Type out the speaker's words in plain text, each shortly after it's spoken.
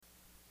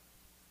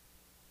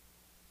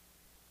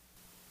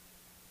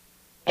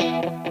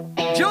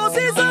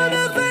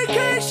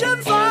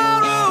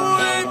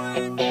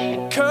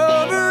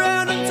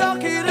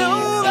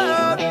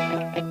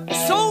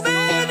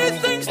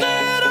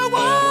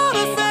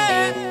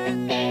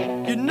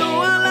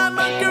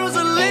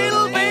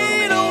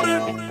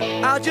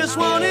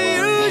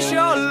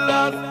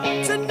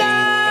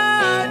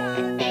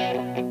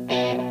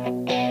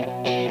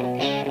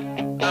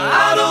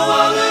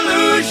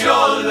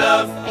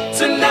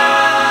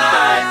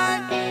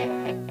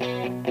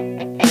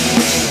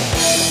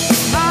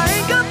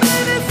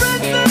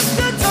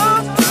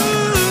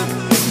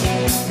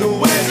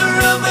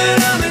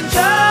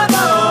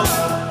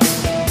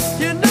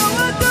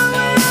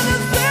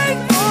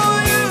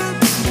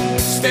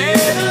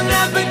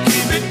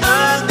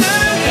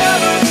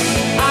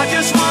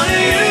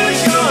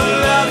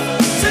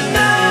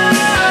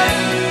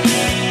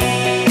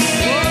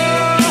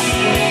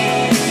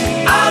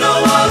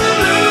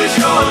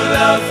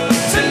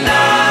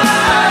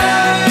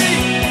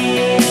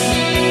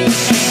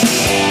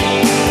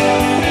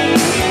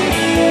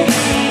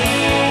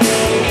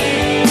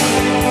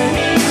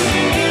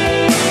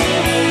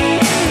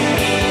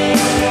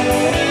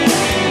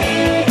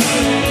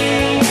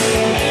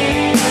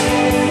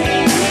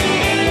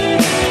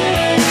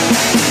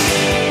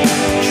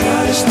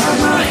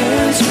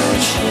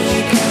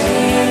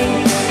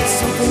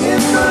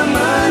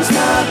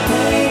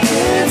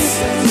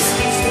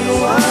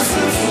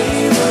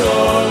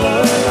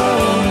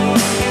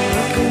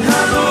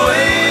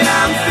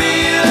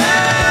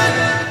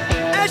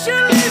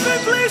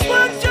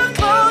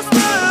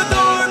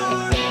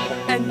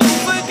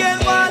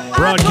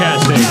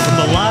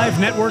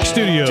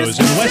Studios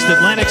in West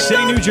Atlantic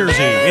City, New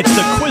Jersey. It's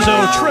the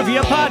Quizzo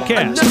Trivia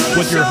Podcast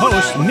with your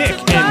hosts, Nick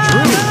and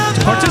Drew.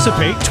 To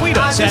participate, tweet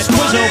us at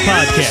Quizzo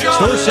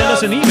Podcast or send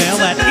us an email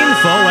at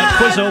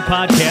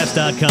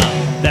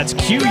info@QuizzoPodcast.com. That's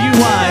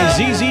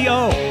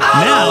QUIZZO.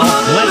 Now,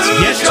 let's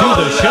get to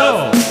the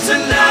show.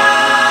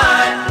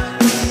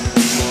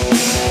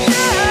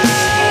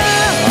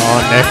 Oh,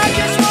 Nick.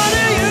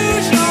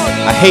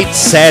 I hate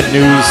sad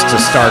news to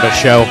start a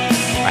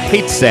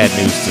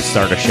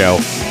show.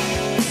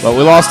 But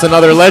we lost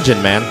another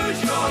legend, man.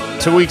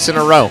 2 weeks in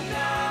a row.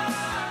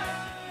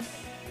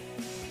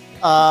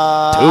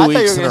 I thought you were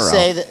going to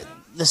say that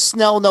the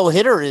Snell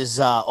no-hitter is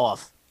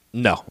off.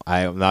 No,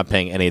 I am not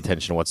paying any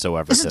attention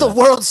whatsoever. This is the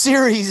World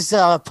Series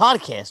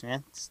podcast,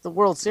 man. It's the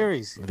World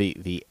Series.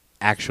 The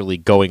actually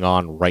going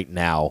on right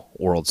now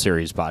World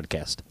Series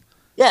podcast.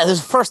 Yeah, this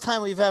is the first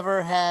time we've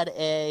ever had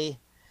a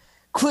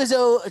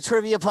Quizzo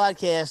trivia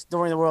podcast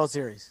during the World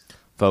Series.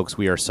 Folks,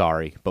 we are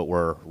sorry, but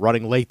we're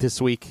running late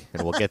this week,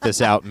 and we'll get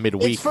this out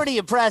midweek. It's pretty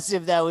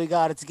impressive that we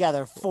got it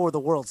together for the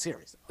World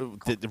Series.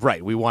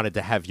 Right, we wanted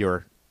to have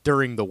your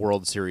during the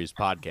World Series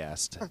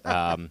podcast.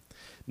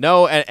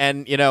 No,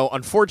 and you know,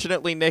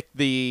 unfortunately, Nick,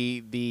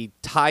 the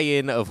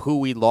tie-in of who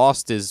we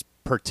lost is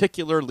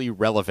particularly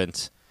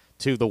relevant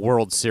to the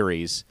World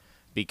Series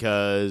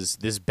because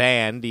this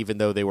band, even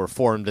though they were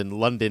formed in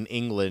London,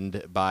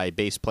 England by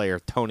bass player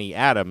Tony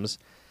Adams,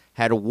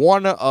 had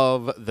one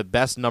of the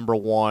best number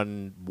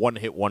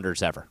one-hit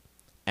wonders ever.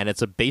 And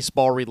it's a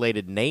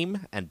baseball-related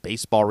name and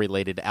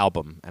baseball-related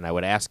album. And I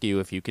would ask you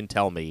if you can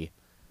tell me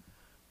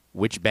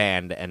which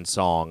band and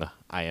song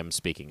I am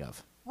speaking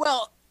of.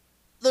 Well,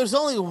 there's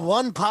only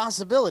one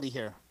possibility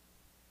here.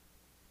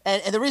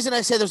 And the reason I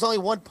say there's only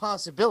one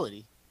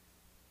possibility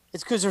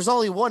is because there's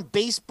only one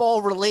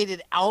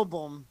baseball-related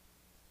album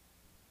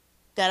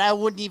that I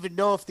wouldn't even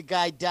know if the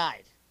guy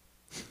died.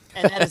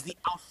 And that is The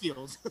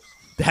Outfield.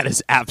 That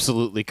is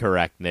absolutely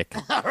correct, Nick.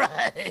 All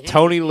right.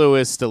 Tony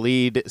Lewis, the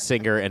lead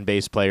singer and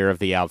bass player of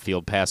The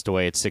Outfield, passed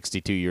away at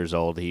 62 years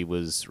old. He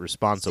was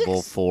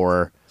responsible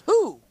for...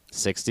 Who?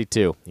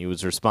 62. He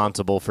was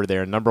responsible for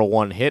their number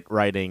one hit,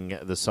 writing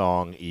the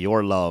song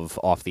Your Love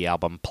off the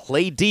album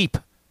Play Deep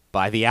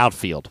by The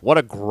Outfield. What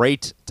a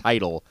great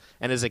title.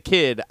 And as a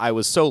kid, I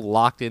was so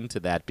locked into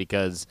that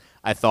because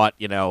I thought,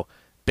 you know,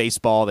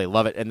 baseball, they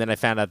love it. And then I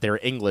found out they were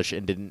English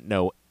and didn't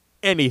know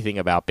anything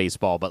about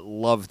baseball but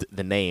loved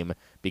the name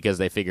because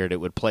they figured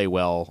it would play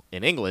well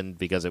in England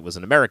because it was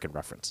an American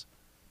reference.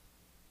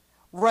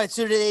 Right,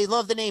 so did they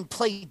love the name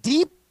Play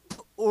Deep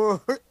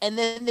and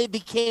then they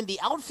became The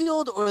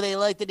Outfield, or they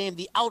liked the name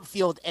The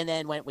Outfield and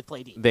then went with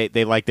Play Deep?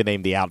 They liked the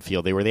name The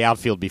Outfield. They were The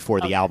Outfield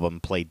before the album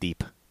Play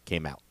Deep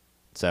came out.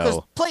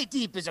 So Play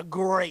Deep is a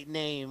great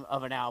name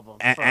of an album.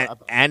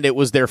 And it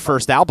was their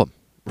first album,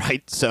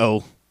 right?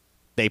 So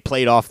they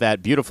played off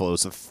that beautiful. It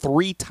was a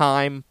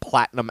 3-time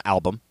platinum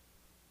album.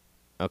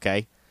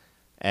 Okay,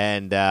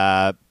 and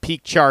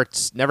peak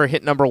charts, never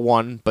hit number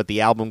one, but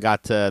the album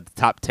got to the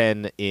top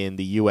 10 in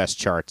the U.S.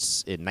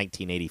 charts in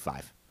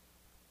 1985.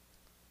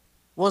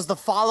 Was the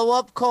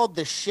follow-up called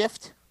The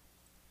Shift?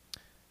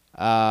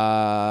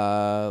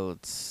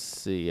 Let's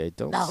see. I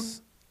don't. No,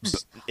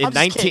 in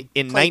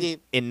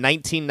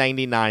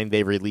 1999,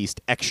 they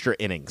released Extra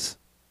Innings.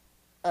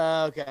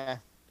 Okay.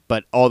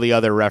 But all the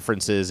other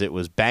references, it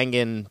was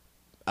Bangin',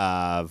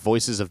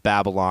 Voices of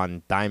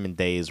Babylon, Diamond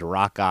Days,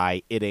 Rock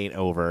Eye, It Ain't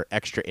Over,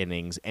 Extra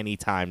Innings,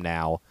 Anytime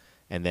Now,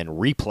 and then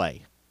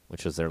Replay,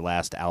 which was their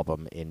last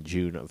album in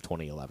June of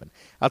 2011.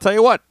 I'll tell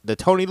you what, the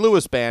Tony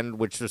Lewis Band,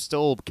 which are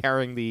still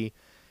carrying the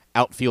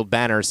Outfield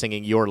banner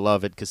singing Your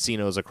Love at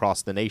casinos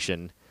across the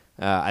nation,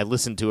 I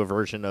listened to a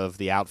version of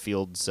the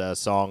Outfield's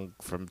song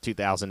from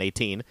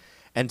 2018,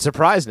 and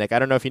surprised, Nick, I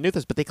don't know if you knew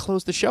this, but they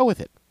closed the show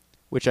with it,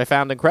 which I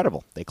found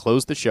incredible. They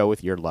closed the show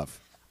with Your Love.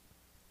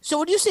 So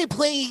when you say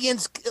playing in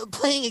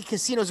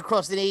casinos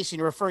across the nation,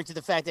 you're referring to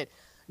the fact that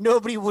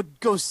nobody would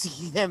go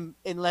see them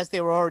unless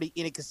they were already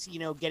in a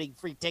casino getting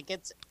free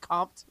tickets,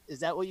 comped? Is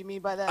that what you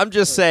mean by that? I'm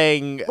just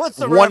saying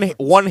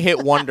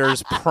one-hit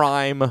wonders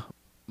prime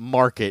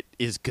market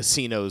is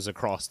casinos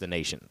across the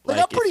nation. Like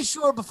I'm pretty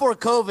sure before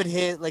COVID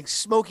hit, like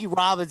Smokey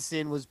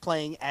Robinson was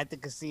playing at the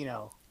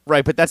casino.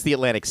 Right, but that's the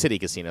Atlantic City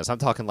casinos. I'm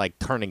talking like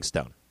Turning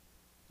Stone.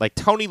 Like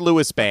Tony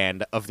Lewis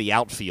Band of The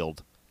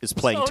Outfield is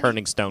playing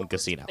Turning Stone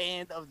Casino.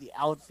 Band of The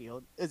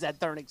Outfield is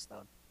at Turning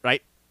Stone.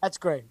 Right? That's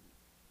great.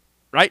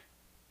 Right?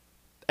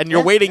 And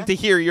you're waiting to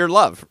hear Your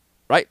Love,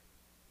 right?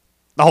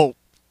 The whole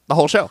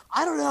show.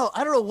 I don't know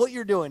what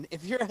you're doing.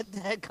 If you're at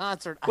that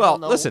concert, I well,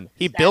 don't know. Listen,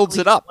 he exactly builds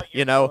it up,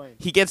 you know. doing.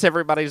 He gets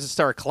everybody to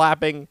start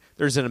clapping.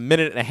 There's a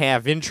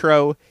 1.5-minute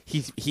intro.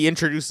 He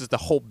introduces the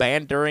whole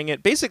band during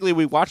it. Basically,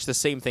 we watched the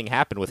same thing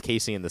happen with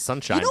Casey and the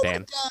Sunshine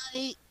Band.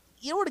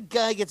 You know when a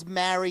guy gets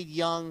married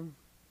young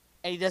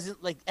and he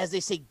doesn't, like, as they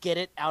say, get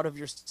it out of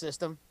your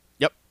system?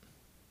 Yep.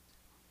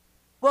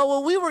 Well,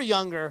 when we were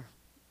younger,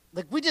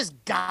 like, we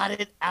just got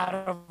it out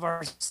of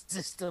our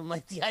system.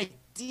 Like, the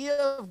idea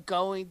of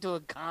going to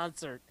a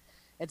concert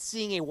and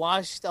seeing a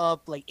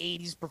washed-up, like,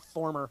 80s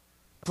performer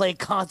play a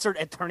concert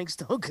at Turning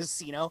Stone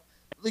Casino,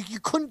 like you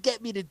couldn't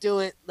get me to do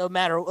it no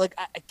matter. Like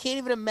I can't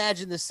even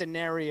imagine the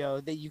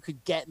scenario that you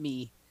could get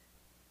me,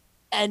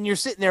 and you're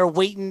sitting there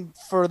waiting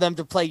for them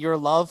to play Your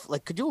Love.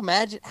 Like, could you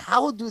imagine?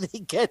 How do they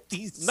get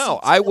these? No,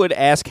 seats? I would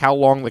ask how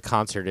long the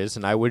concert is,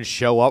 and I would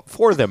show up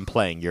for them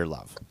playing Your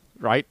Love,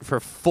 right, for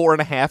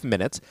 4.5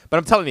 minutes. But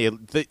I'm telling you,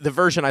 the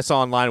version I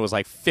saw online was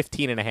like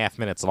 15.5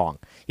 minutes long.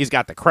 He's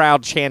got the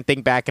crowd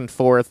chanting back and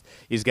forth.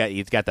 He's got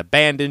the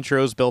band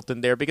intros built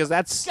in there because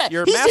that's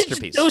your he's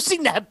masterpiece.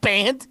 Introducing that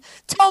band.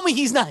 Tell me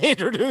he's not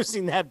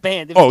introducing that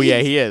band. Yeah,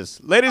 he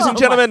is. Ladies and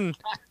gentlemen,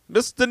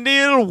 Mr.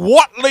 Neil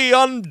Watley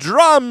on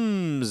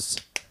drums.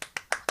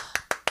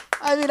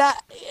 I mean,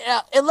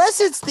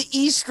 unless it's the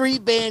E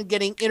Street Band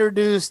getting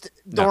introduced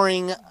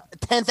during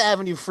 10th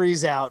Avenue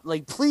Freeze Out,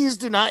 like, please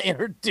do not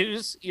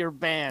introduce your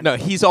band. No,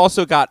 he's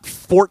also got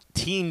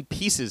 14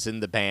 pieces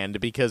in the band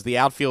because the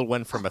outfield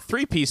went from a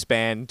 3-piece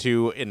band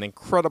to an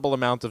incredible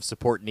amount of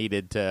support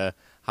needed to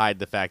hide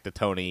the fact that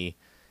Tony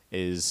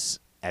is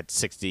at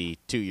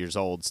 62 years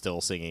old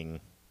still singing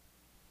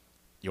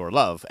Your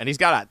Love. And he's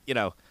got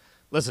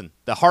listen,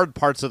 the hard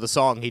parts of the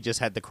song, he just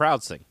had the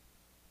crowd sing,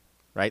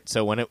 right?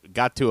 So when it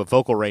got to a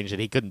vocal range that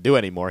he couldn't do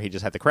anymore, he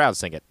just had the crowd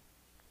sing it.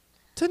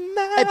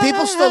 Tonight. Hey,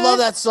 people still love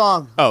that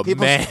song. Oh,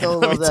 people man, still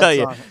let love me that tell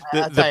you,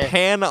 song. the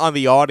pan on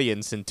the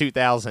audience in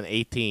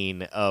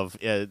 2018 of,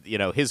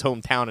 his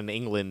hometown in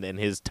England and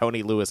his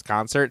Tony Lewis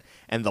concert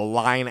and the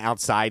line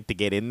outside to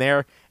get in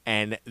there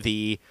and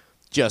the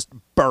just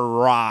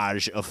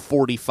barrage of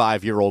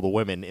 45-year-old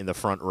women in the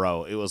front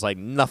row. It was like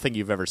nothing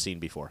you've ever seen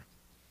before.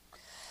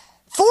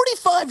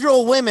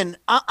 45-year-old women,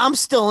 I'm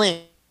still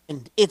in.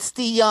 It's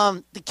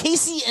the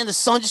Casey and the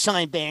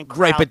Sunshine Band crowd.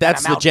 Right, but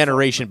that's that the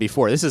generation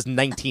before. This is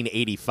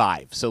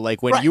 1985. So,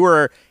 like, when you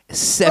were a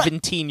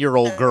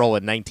 17-year-old girl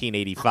in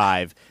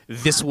 1985,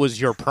 this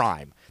was your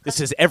prime. This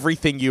is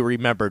everything you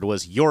remembered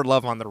was Your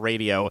Love on the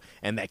radio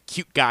and that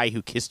cute guy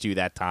who kissed you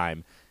that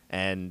time.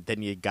 And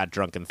then you got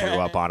drunk and threw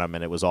up on him,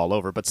 and it was all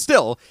over. But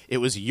still, it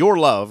was Your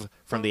Love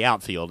from the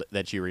outfield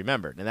that you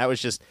remembered. And that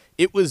was just,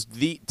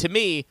 to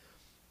me,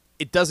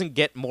 it doesn't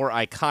get more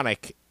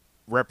iconic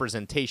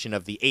representation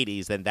of the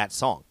 80s than that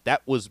song.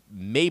 That was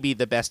maybe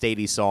the best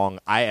 80s song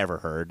I ever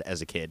heard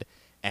as a kid,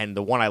 and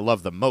the one I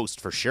love the most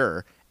for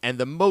sure, and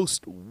the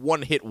most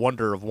one-hit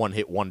wonder of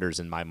one-hit wonders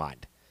in my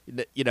mind.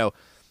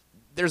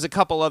 There's a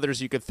couple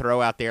others you could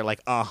throw out there, like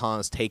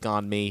Uh-Huh's Take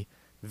On Me,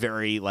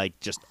 very, like,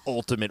 just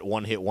ultimate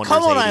one-hit wonders.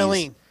 Come on, 80s.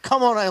 Eileen.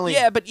 Come on, Eileen.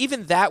 Yeah, but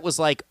even that was,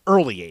 like,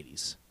 early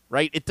 80s,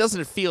 right? It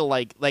doesn't feel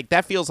like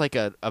that feels like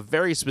a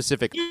very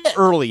specific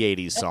early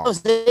 80s song. That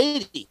was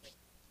the 80s.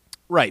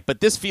 Right, but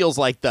this feels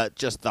like the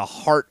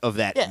heart of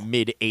that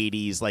mid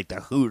 '80s, like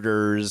the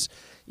Hooters,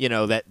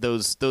 that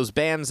those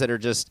bands that are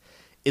just,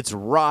 it's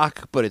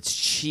rock, but it's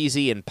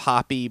cheesy and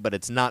poppy, but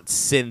it's not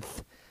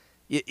synth.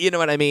 You know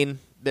what I mean?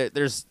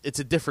 It's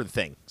a different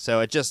thing. So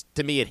it just,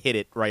 to me, it hit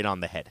it right on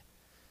the head.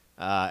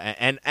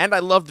 And I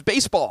loved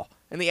baseball,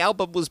 and the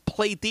album was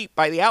Play Deep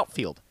by the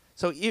Outfield.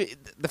 So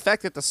the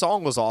fact that the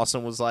song was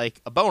awesome was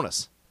like a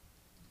bonus.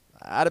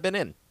 I'd have been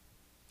in.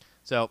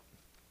 So.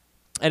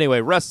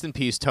 Anyway, rest in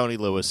peace, Tony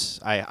Lewis.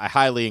 I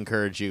highly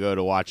encourage you go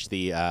to watch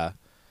the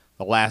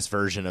last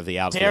version of the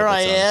outfield. Dare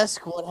I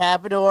ask what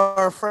happened to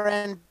our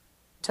friend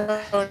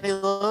Tony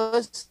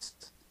Lewis?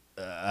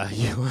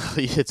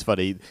 It's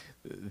funny.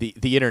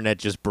 The internet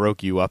just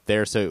broke you up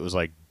there, so it was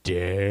like,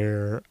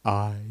 dare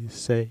I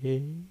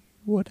say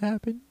what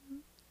happened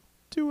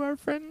to our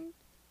friend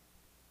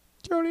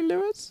Tony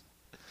Lewis?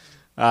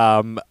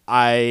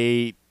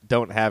 I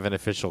don't have an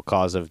official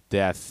cause of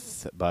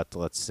death, but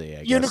let's see. I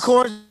guess.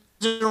 Unicorns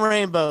and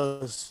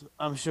rainbows,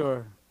 I'm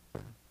sure.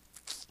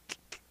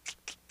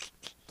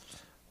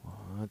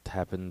 What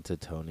happened to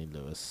Tony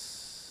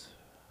Lewis?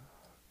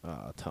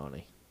 Oh,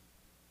 Tony.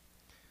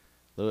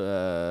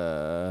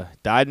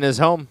 Died in his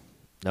home.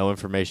 No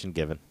information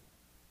given.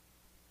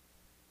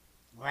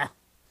 Well,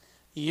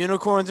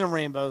 unicorns and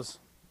rainbows.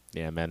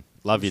 Yeah, man.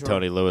 Love you, sure.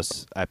 Tony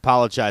Lewis. I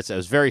apologize. I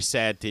was very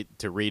sad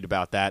to read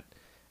about that,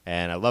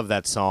 and I love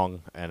that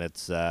song, and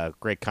it's a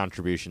great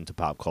contribution to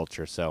pop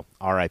culture, so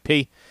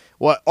R.I.P.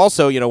 Well,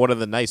 also, one of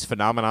the nice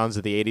phenomenons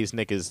of the 80s,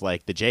 Nick, is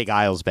like the Jay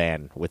Giles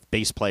band with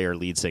bass player,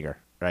 lead singer,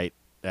 right?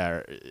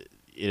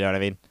 You know what I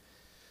mean?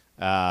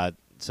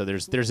 So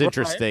there's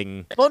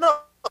interesting... Well, no,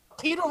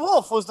 Peter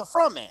Wolf was the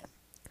front man.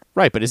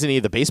 Right, but isn't he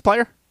the bass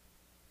player?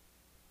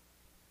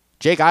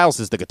 Jay Giles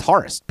is the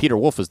guitarist. Peter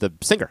Wolf is the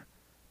singer.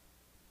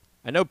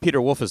 I know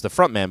Peter Wolf is the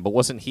front man, but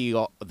wasn't he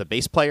the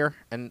bass player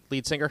and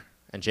lead singer?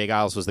 And Jay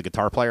Giles was the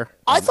guitar player?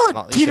 I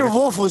thought Peter singer?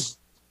 Wolf was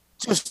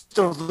just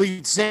the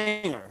lead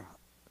singer.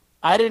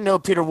 I didn't know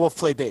Peter Wolf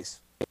played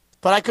bass,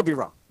 but I could be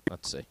wrong.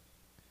 Let's see.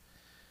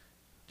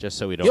 Just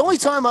so we don't... The only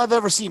time I've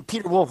ever seen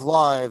Peter Wolf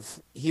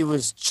live, he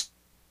was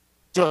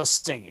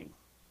just singing.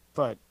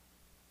 But...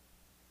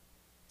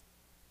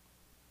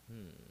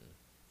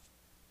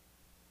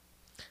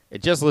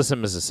 It just lists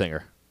him as a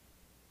singer.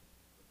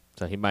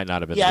 So he might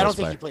not have been Yeah, the I don't bass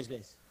think player. he plays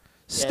bass.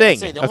 Sting.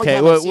 Yeah, the only Okay,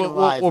 time I've seen him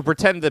live, we'll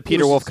pretend the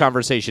Peter was Wolf just-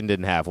 conversation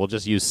didn't have. We'll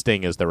just use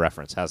Sting as the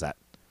reference. How's that?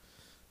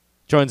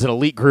 Joins an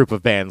elite group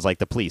of bands like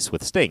the Police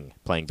with Sting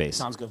playing bass.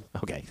 Sounds good.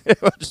 Okay,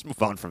 we'll just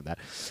move on from that.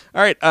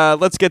 All right,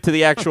 let's get to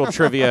the actual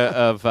trivia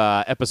of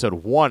episode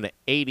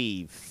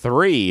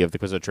 183 of the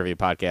Quizzo Trivia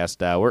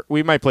Podcast.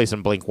 We might play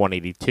some Blink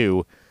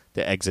 182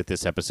 to exit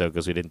this episode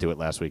because we didn't do it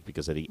last week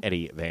because of the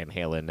Eddie Van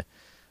Halen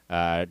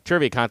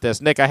trivia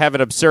contest. Nick, I have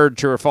an absurd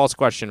true or false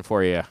question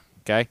for you,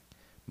 okay?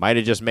 Might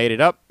have just made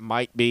it up.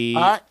 Might be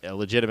a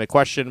legitimate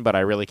question, but I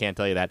really can't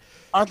tell you that.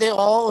 Aren't they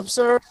all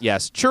absurd?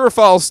 Yes. True or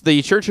false,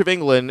 the Church of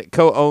England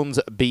co-owns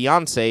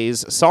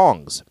Beyonce's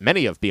songs.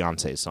 Many of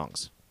Beyonce's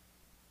songs.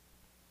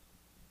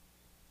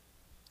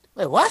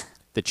 Wait, what?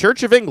 The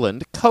Church of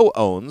England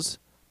co-owns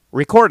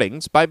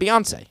recordings by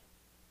Beyonce.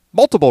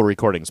 Multiple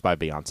recordings by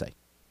Beyonce.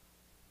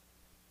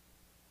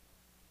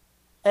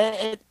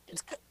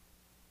 It's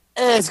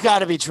got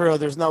to be true.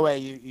 There's no way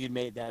you would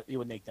make that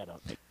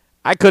up.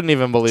 I couldn't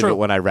even believe True. it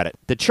when I read it.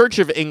 The Church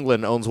of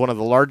England owns one of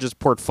the largest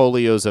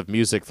portfolios of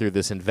music through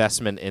this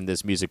investment in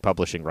this music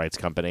publishing rights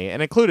company.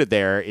 And included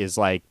there is,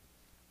 like,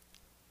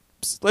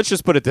 let's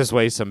just put it this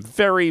way, some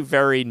very,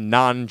 very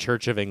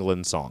non-Church of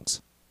England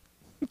songs.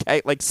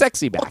 Okay, like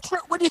Sexy Back.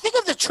 When you think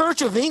of the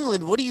Church of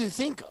England, what do you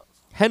think of?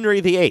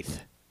 Henry VIII.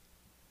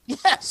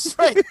 Yes,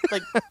 right.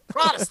 Like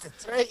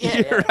Protestants, right?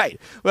 Yeah, You're right.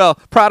 Well,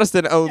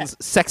 Protestant owns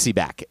Sexy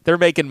Back. They're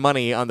making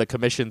money on the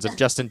commissions of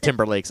Justin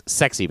Timberlake's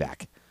Sexy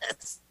Back.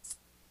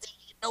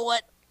 You know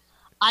what?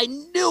 I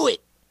knew it.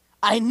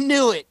 I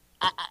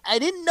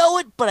didn't know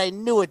it, but I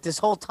knew it this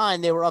whole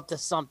time. They were up to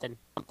something.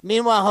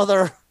 Meanwhile,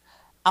 they're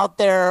out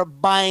there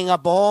buying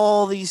up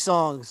all these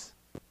songs.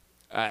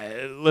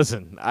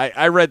 Listen,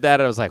 I read that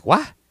and I was like,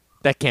 what?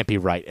 That can't be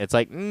right. It's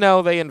like,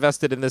 no, they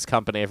invested in this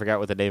company. I forgot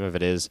what the name of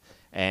it is.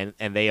 And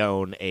they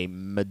own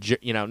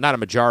not a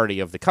majority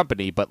of the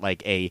company, but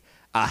like a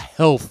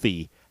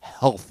healthy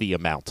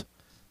amount.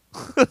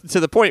 To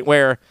the point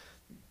where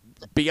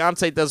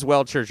Beyonce does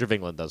well, Church of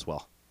England does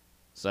well.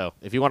 So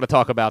if you want to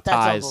talk about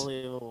ties,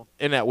 unbelievable.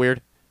 Isn't that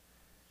weird?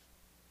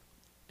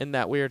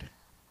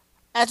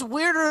 That's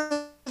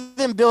weirder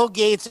than Bill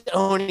Gates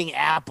owning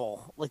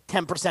Apple, like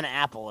 10% of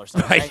Apple or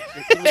something. Right.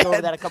 Didn't we go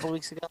over that a couple of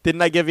weeks ago?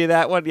 Didn't I give you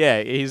that one?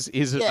 Yeah, he's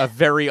a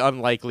very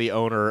unlikely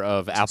owner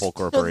of Apple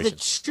Corporation.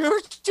 So the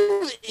Church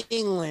of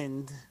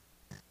England,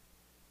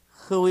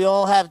 who we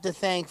all have to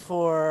thank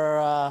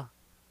for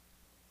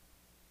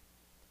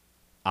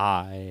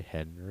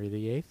Henry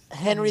VIII?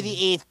 Henry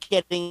VIII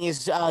getting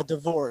his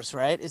divorce,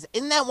 right?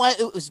 Isn't that why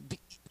it was?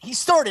 He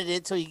started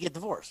it so you get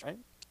divorced, right?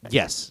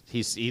 Yes,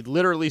 he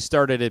literally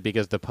started it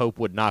because the Pope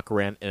would not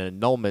grant an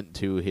annulment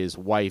to his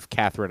wife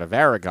Catherine of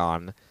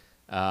Aragon,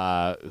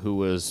 it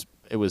was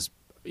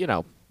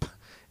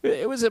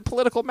a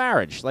political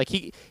marriage. Like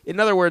in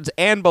other words,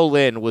 Anne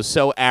Boleyn was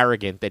so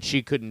arrogant that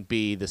she couldn't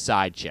be the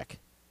side chick.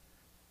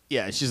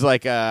 Yeah, she's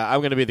like,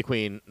 I'm going to be the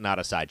queen, not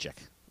a side chick.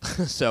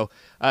 So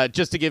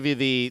just to give you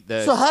the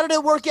So how did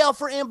it work out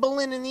for Anne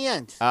Boleyn in the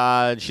end?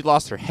 She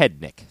lost her head,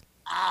 Nick.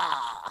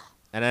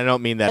 And I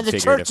don't mean that and the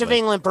figuratively. Church of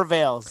England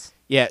prevails.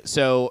 Yeah,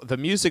 so the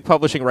music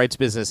publishing rights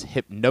business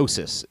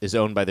Hypnosis is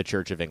owned by the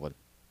Church of England.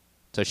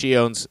 So she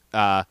owns,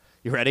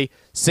 you ready?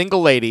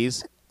 Single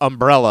Ladies,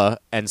 Umbrella,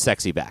 and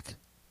Sexy Back.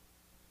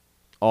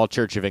 All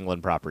Church of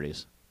England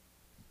properties.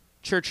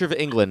 Church of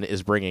England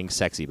is bringing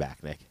Sexy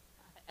Back, Nick.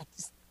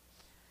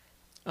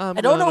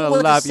 I don't know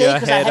what to say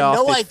because I had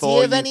no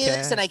idea of any of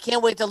this, and I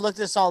can't wait to look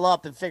this all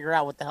up and figure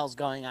out what the hell's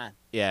going on.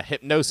 Yeah,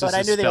 Hypnosis. But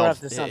I knew they were up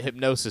to something.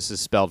 Hypnosis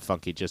is spelled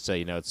funky, just so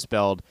you know. It's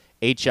spelled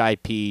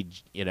HIP,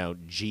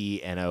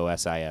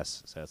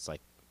 GNOSIS. So it's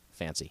like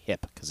fancy,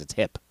 hip, because it's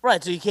hip.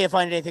 Right, so you can't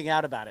find anything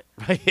out about it.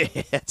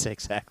 Right, that's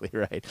exactly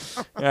right.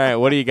 All right,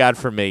 what do you got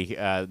for me,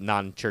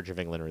 non-Church of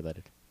England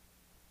related?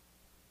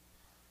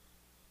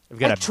 I've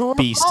got a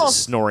beast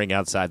snoring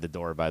outside the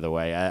door, by the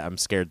way. I'm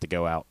scared to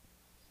go out.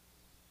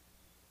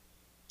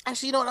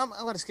 Actually, you know what? I'm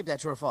going to skip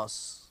that. True or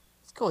false?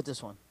 Let's go with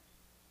this one.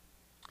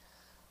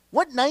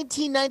 What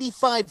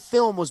 1995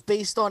 film was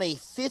based on a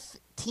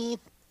 15th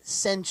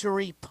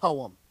century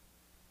poem?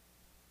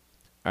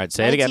 All right,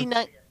 say it again.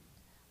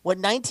 What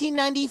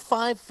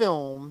 1995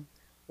 film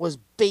was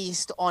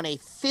based on a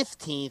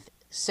 15th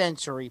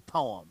century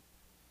poem?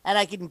 And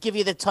I can give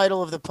you the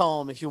title of the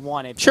poem if you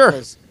want it. Sure.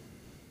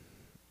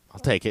 I'll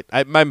take it.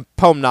 My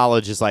poem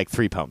knowledge is like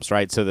 3 poems,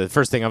 right? So the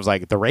first thing I was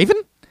like, The Raven?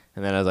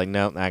 And then I was like,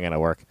 no, not going to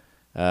work.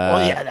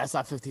 Well, yeah, that's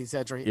not 15th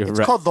century. It's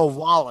right. called The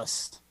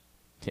Wallace.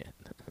 Yeah.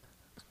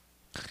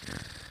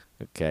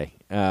 Okay.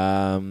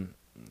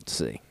 Let's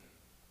see.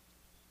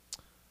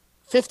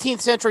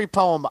 15th century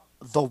poem,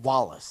 The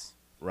Wallace.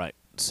 Right.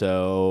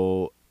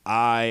 So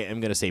I am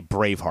going to say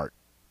Braveheart.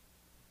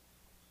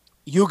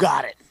 You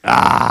got it.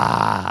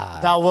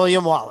 About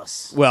William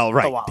Wallace. Well,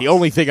 right. The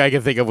only thing I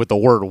can think of with the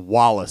word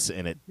Wallace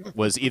in it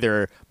was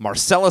either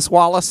Marcellus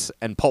Wallace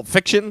and Pulp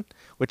Fiction,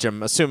 which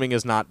I'm assuming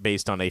is not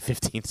based on a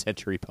 15th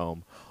century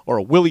poem, or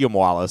William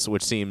Wallace,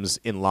 which seems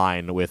in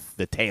line with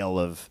the tale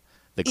of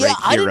the great hero.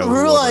 I didn't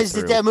realize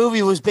that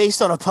movie was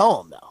based on a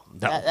poem,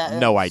 though.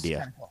 No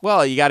idea. Cool.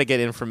 Well, you got to get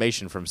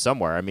information from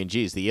somewhere. I mean,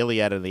 geez, the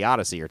Iliad and the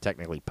Odyssey are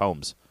technically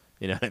poems.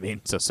 You know what I mean?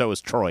 So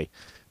is Troy.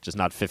 just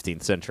not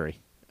 15th century.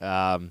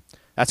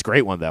 That's a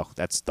great one, though.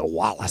 That's the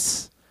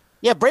Wallace.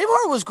 Yeah,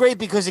 Braveheart was great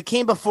because it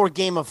came before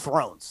Game of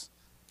Thrones.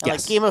 And,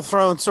 Yes. like, Game of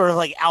Thrones sort of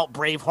like out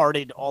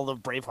Bravehearted all of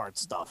Braveheart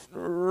stuff.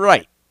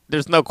 Right.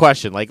 There's no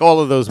question. Like all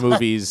of those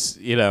movies,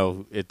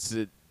 it's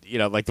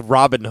like the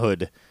Robin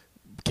Hood,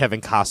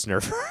 Kevin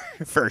Costner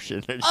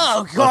version.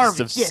 Oh,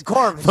 garbage!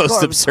 Garbage.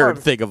 Most absurd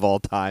thing of all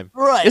time.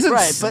 Right. Isn't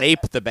right.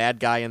 Snape the bad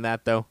guy in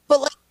that though?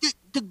 But like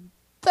the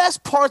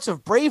best parts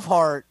of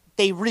Braveheart,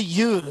 they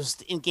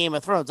reused in Game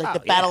of Thrones. Like the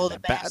Battle of the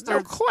Bastards,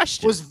 no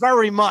question, was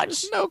very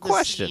much no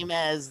question. the same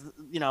as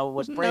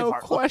what Braveheart. No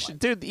looked question, like.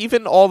 dude.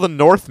 Even all the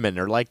Northmen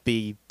are like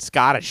the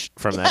Scottish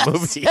from that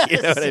movie. Yes,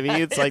 You know what I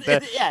mean? It's like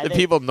the they-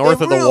 people north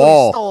they of the really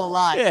wall. Stole a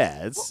lot.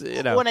 Yeah, it's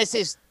When I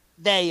say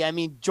they, I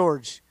mean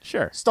George.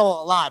 Sure.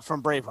 Stole a lot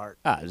from Braveheart.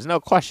 There's no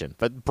question.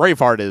 But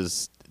Braveheart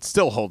it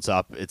still holds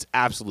up. It's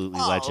absolutely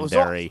Oh, it was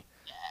legendary.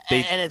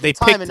 and at the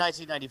time in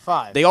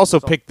 1995. They also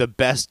picked the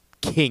best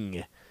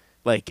king.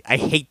 Like, I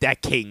hate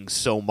that king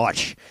so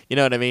much. You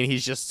know what I mean?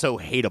 He's just so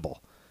hateable.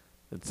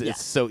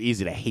 It's so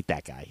easy to hate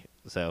that guy.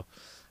 So,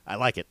 I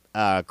like it.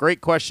 Great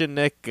question,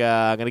 Nick.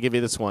 I'm going to give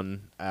you this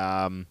one.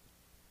 I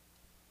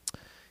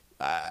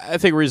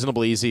think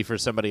reasonably easy for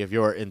somebody of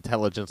your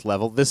intelligence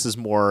level. This is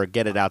more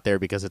get it out there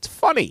because it's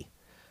funny.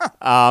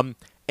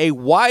 A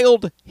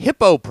wild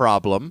hippo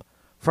problem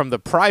from the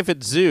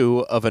private zoo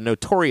of a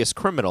notorious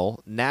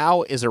criminal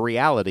now is a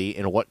reality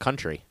in what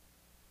country?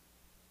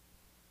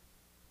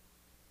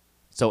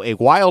 So a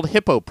wild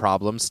hippo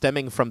problem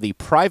stemming from the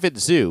private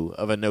zoo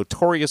of a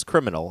notorious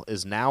criminal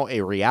is now a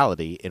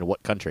reality in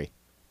what country?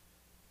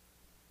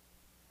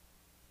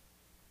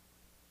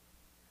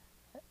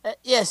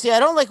 Yeah, see, I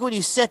don't like when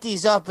you set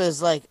these up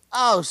as like,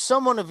 oh,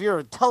 someone of your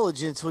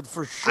intelligence would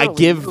for sure. I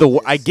give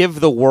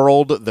the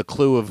world the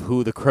clue of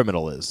who the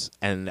criminal is,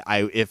 and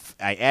if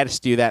I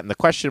asked you that in the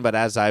question, but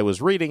as I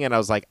was reading it, I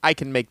was like, I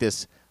can make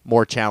this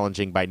more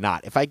challenging by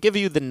not. If I give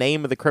you the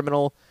name of the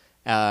criminal,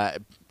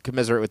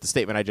 commiserate with the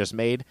statement I just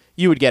made,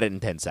 you would get it in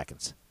 10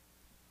 seconds,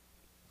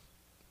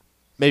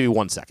 maybe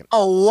 1 second.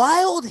 A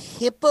wild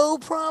hippo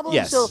problem.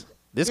 Yes, So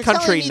this you're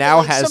country telling me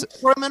now that, has some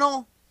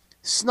criminal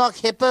snuck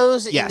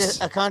hippos Yes.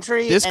 into a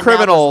country. This and now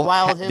criminal. there's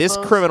wild This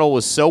hippos? criminal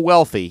was so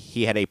wealthy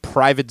he had a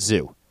private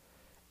zoo,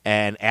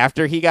 and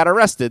after he got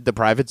arrested, the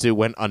private zoo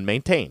went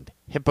unmaintained.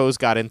 Hippos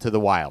got into the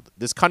wild.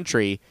 This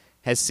country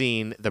has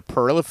seen the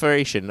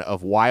proliferation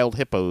of wild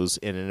hippos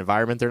in an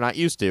environment they're not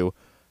used to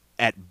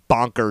at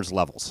bonkers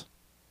levels.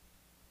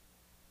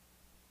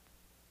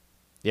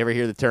 You ever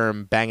hear the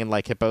term "banging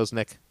like hippos,"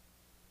 Nick?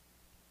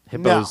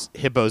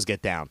 Hippos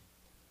get down.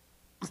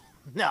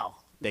 No,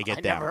 They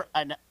get down.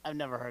 I've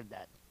never heard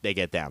that. They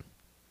get down.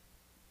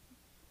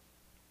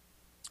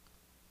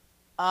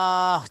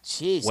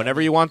 Jeez.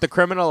 Whenever you want the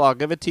criminal, I'll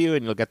give it to you,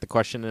 and you'll get the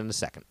question in a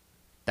second.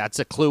 That's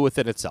a clue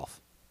within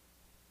itself.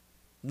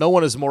 No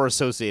one is more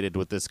associated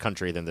with this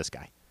country than this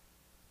guy.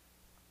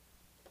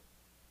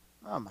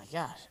 Oh my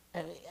gosh.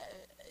 Yeah,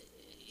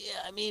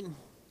 I mean,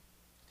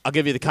 I'll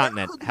give you the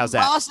continent. There could How's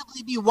that?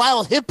 possibly be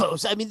wild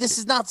hippos. I mean, this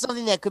is not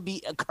something that could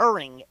be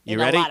occurring. You in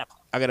ready? A lot of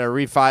I'm going to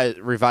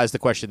revise the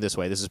question this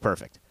way. This is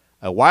perfect.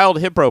 A wild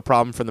hippo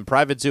problem from the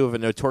private zoo of a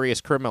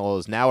notorious criminal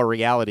is now a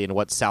reality in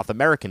what South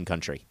American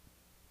country?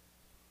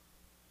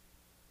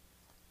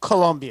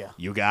 Colombia.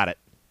 You got it.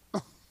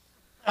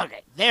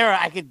 Okay, there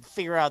I could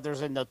figure out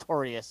there's a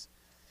notorious.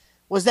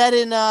 Was that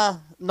in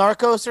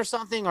Narcos or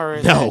something? Or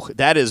is No,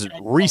 that is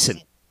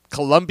recent.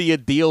 Colombia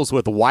deals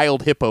with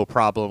wild hippo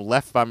problem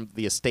left from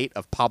the estate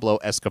of Pablo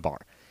Escobar.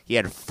 He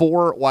had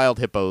 4 wild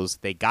hippos.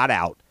 They got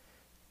out.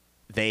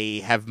 They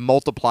have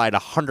multiplied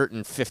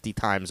 150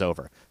 times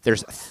over.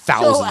 There's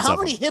thousands So how of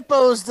many them.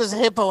 hippos does a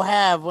hippo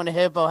have when a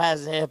hippo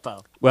has a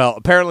hippo? Well,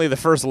 apparently the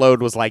first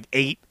load was like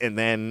 8, and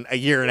then a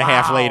year and a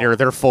half Wow. later,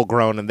 they're full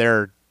grown, and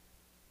they're,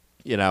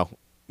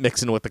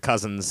 mixing with the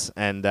cousins,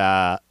 and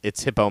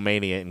it's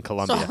hippomania in So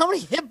Colombia. how many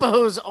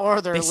hippos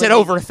are there? They said living-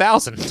 over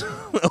 1,000.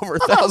 Over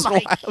 1,000 Oh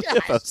my wild gosh,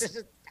 hippos.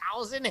 there's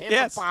 1,000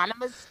 Yes.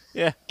 hippopotamus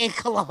Yeah, in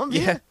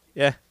Colombia?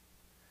 yeah.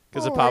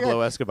 Because of Oh my Pablo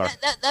God. Escobar.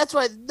 That's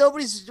why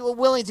nobody's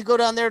willing to go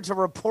down there to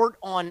report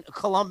on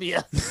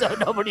Colombia, so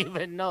nobody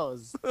even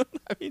knows. I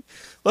mean,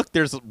 look,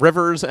 there's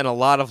rivers and a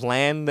lot of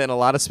land and a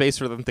lot of space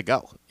for them to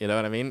go. You know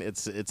what I mean?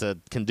 It's a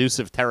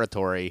conducive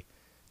territory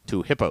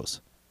to hippos.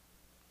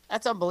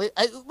 That's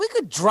unbelievable. We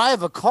could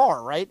drive a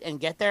car, right, and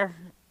get there.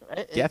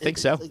 Right? Yeah, I think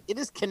so. It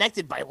is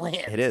connected by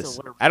land. It is.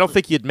 So I don't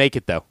think you'd make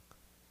it, though.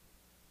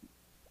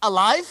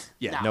 Alive?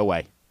 Yeah, no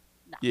way.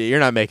 No.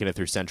 You're not making it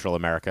through Central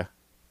America.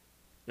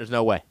 There's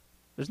no way.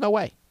 There's no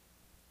way.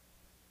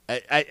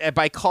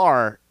 By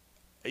car,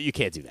 you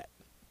can't do that.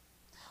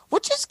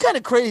 Which is kind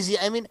of crazy.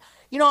 I mean,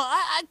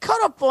 I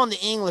cut up on the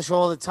English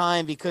all the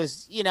time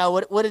because,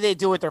 what do they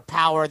do with their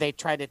power? They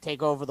try to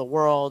take over the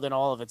world and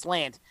all of its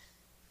land.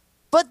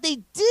 But they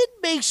did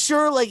make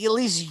sure, like, at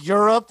least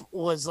Europe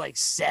was, like,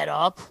 set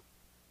up.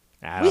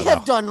 I We don't have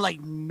know. done,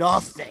 like,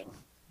 nothing.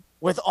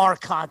 with our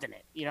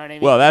continent. You know what I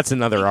mean? Well, that's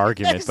another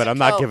argument, but I'm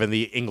not Mexico- giving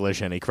the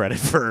English any credit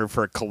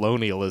for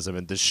colonialism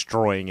and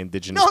destroying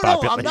indigenous No,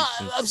 populations.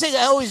 I'm not. I'm saying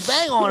I always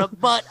bang on it,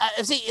 but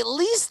I'm saying at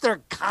least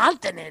their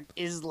continent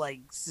is like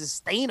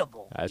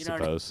sustainable. I you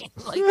know suppose.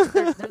 What I mean?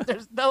 Like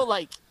there's no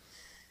like,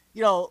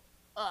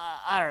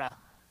 I don't know.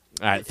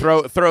 All right,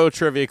 throw a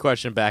trivia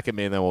question back at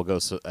me, and then we'll go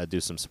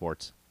do some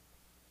sports.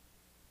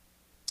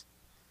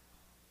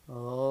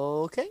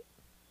 Okay.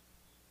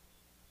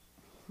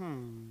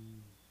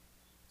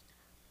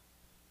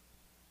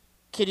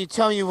 Can you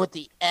tell me what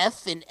the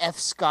F in F.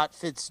 Scott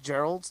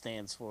Fitzgerald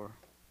stands for?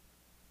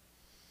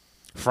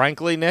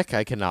 Frankly, Nick,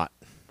 I cannot.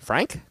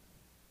 Frank?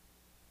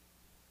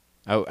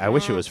 I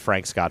wish it was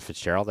Frank Scott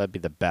Fitzgerald. That'd be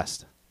the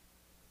best.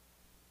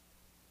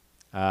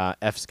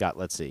 F. Scott,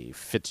 let's see.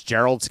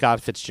 Fitzgerald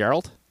Scott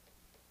Fitzgerald?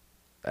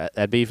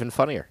 That'd be even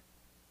funnier.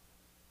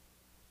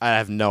 I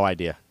have no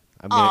idea.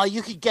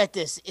 You could get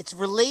this. It's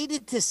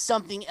related to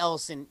something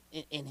else in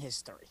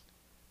history.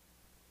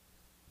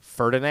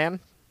 Ferdinand?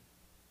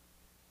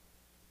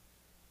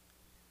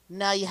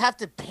 Now you have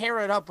to pair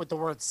it up with the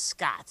word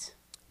Scott.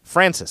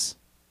 Francis.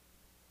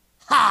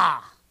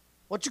 Ha!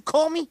 What you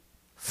call me?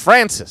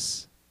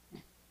 Francis.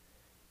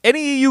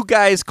 Any of you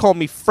guys call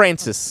me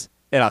Francis,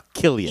 and I'll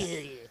kill you.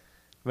 Yeah.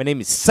 My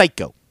name is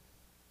Psycho.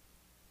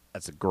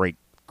 That's a great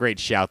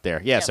shout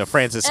there. Yeah, so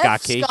Francis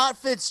Scott Key. Scott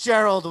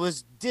Fitzgerald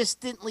was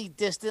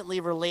distantly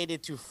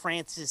related to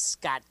Francis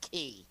Scott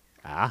Key.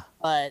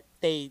 But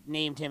they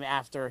named him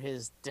after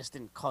his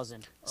distant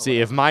cousin.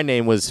 See, if my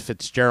name was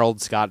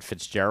Fitzgerald Scott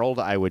Fitzgerald,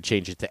 I would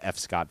change it to F.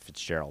 Scott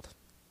Fitzgerald.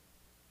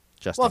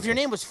 Well, if your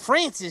name was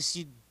Francis,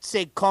 you'd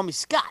say, call me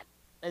Scott.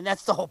 And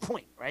that's the whole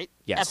point, right?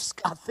 Yes. F.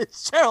 Scott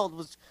Fitzgerald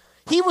was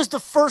the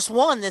first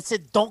one that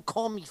said, don't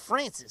call me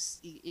Francis.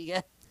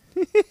 Yeah.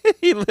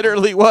 He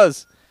literally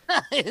was.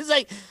 It's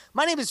like,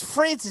 my name is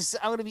Francis.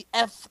 I'm going to be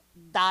F.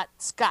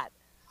 Scott.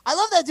 I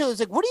love that, too.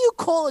 It's like, what do you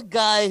call a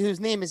guy whose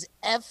name is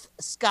F.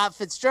 Scott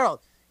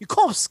Fitzgerald? You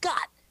call him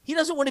Scott. He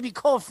doesn't want to be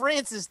called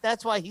Francis.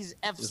 That's why he's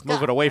F. Just Scott.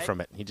 move it away right?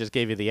 from it. He just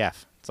gave you the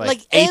F. It's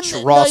like M. H.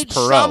 Ross Night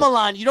Perot.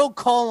 Shyamalan. You don't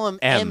call him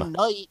M.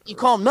 Night. You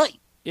call him Night.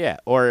 Yeah,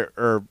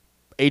 or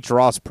H.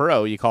 Ross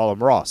Perot. You call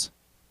him Ross.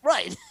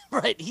 Right.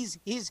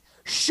 He's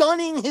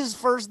shunning his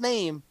first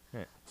name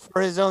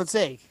for his own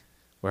sake.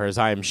 Whereas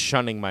I am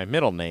shunning my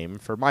middle name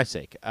for my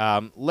sake.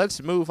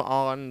 Let's move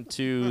on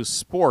to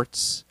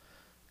sports.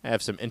 I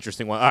have some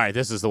interesting ones. All right,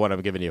 this is the one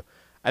I'm giving you.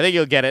 I think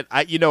you'll get it.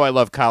 I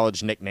love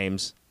college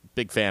nicknames.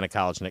 Big fan of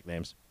college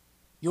nicknames.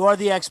 You are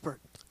the expert.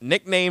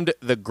 Nicknamed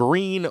the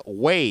Green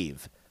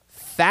Wave,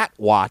 Fat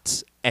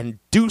Watts and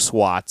Deuce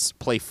Watts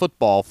play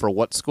football for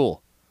what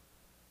school?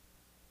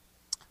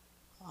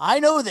 I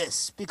know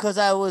this because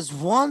I was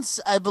once,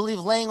 I believe,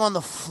 laying on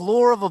the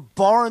floor of a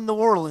bar in New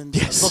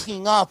Orleans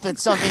looking up at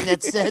something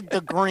that said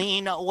the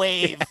Green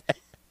Wave.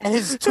 And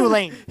it's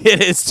Tulane.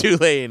 It is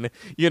Tulane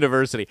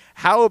University.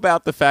 How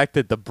about the fact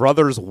that the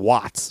brothers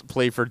Watts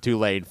play for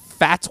Tulane?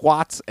 Fats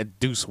Watts and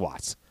Deuce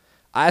Watts.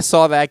 I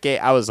saw that game.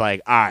 I was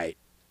like, all right,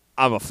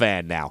 I'm a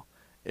fan now.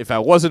 If I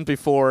wasn't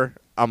before,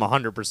 I'm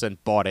 100%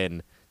 bought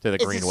in to the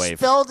Green Wave. Is it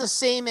spelled the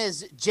same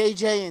as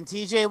JJ and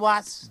TJ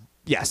Watts?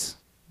 Yes.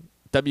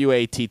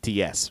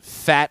 WATTS.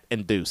 Fat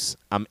and Deuce.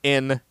 I'm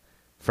in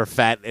for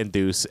Fat and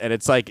Deuce. And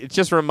it's like, it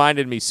just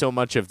reminded me so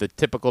much of the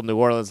typical New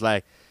Orleans,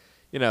 like,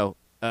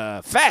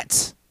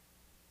 fats.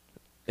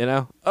 Think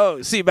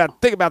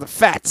about the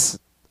fats.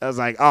 I was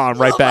like, I'm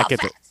right back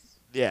into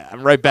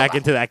I'm right back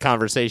into that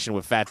conversation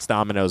with Fats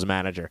Domino's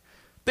manager.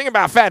 Thing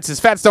about Fats is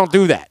Fats don't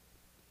do that.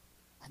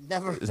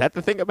 Is that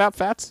the thing about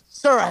Fats?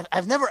 Sir,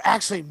 I've never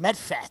actually met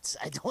Fats.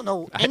 I don't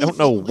know I don't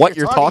know what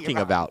you're talking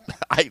about.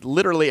 I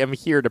literally am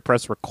here to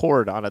press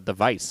record on a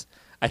device.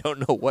 I don't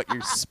know what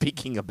you're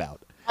speaking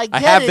about. I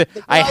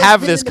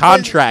have this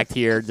contract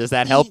here. Does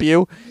that help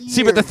you?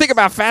 See, but the thing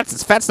about Fats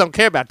is Fats don't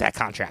care about that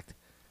contract.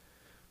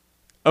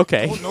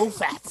 Okay. Oh, no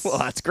Fats. Well,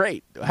 that's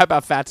great. How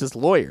about Fats'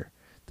 lawyer?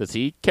 Does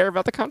he care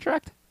about the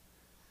contract?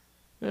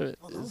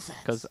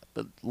 Because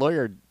the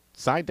lawyer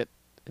signed it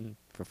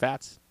for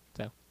Fats.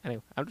 So,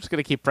 anyway, I'm just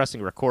going to keep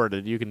pressing record,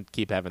 and you can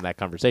keep having that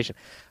conversation.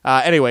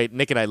 Anyway,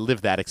 Nick and I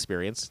lived that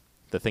experience,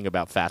 the thing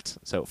about Fats.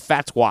 So,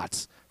 Fats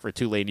Watts for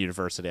Tulane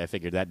University. I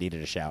figured that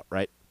needed a shout,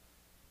 right?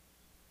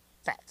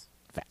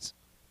 Fats.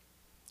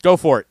 Go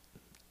for it.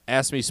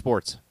 Ask me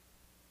sports.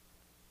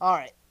 All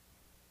right.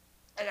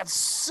 I got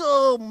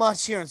so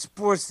much here in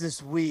sports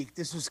this week.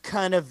 This was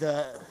kind of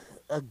a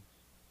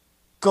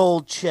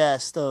gold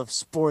chest of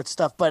sports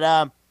stuff. But,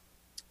 all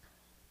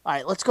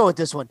right, let's go with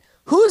this one.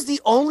 Who is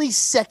the only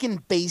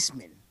second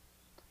baseman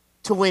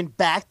to win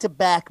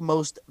back-to-back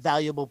most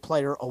valuable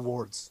player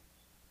awards?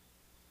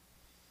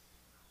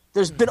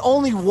 There's been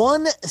only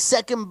one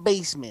second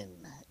baseman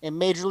in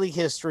Major League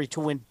history to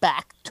win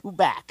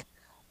back-to-back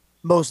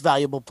most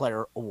valuable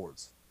player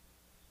awards.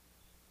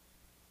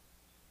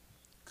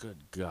 Good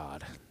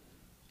God.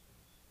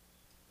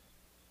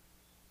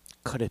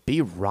 Could it be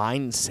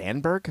Ryan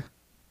Sandberg?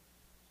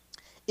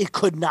 It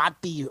could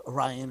not be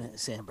Ryan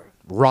Sandberg.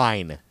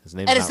 Ryan. His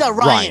name And is it's not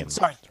Ryan.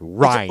 Sorry.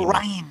 Ryan. It's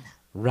Ryan.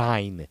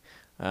 Rhine.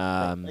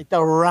 Like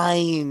the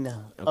rind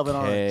of an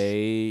orange.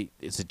 Okay,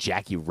 is it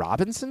Jackie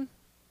Robinson?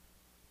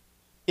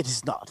 It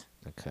is not.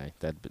 Okay,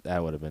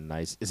 that would have been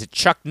nice. Is it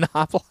Chuck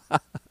Novel?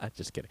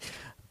 Just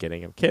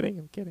kidding. I'm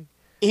kidding.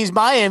 He's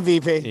my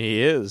MVP.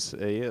 He is.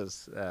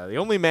 The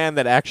only man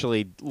that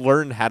actually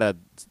learned how to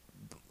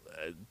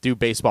do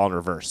baseball in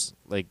reverse.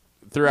 Like,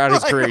 throughout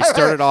his career, he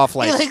started off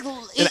like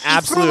an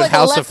absolute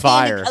house of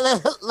fire.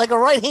 Like a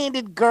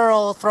right-handed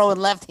girl throwing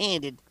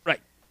left-handed. Right.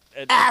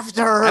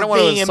 After I don't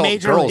want to being a insult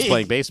major girls league.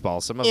 playing baseball.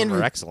 Some of them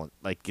are excellent.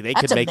 Like, they That's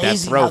could make that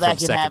amazing throw how that from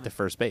can second happen. to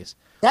first base.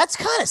 That's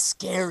kind of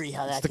scary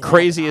how It's that the can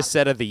craziest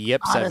happen. set of the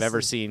yips I've ever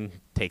Honestly. seen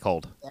take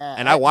hold. Yeah,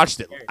 And I watched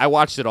it. scary. I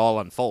watched it all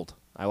unfold.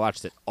 I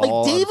watched it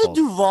all Like David unfold.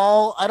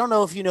 Duvall, I don't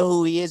know if you know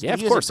who he is. Yeah, but of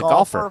he was course, a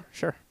golfer.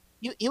 Sure.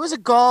 He was a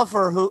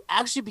golfer who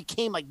actually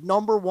became like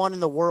number one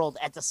in the world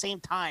at the same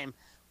time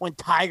when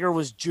Tiger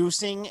was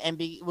juicing and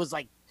was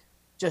like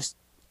just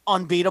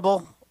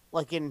unbeatable,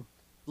 like in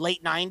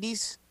late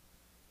 90s.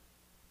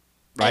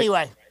 Right.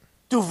 Anyway,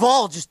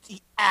 Duvall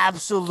he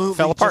absolutely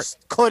Fell apart.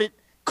 just couldn't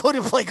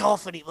play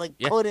golf anymore. Like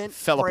couldn't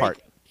fell break.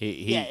 apart.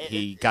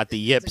 He got the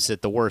yips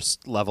at the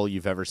worst level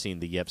you've ever seen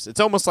the yips. It's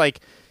almost like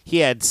he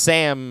had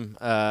Sam,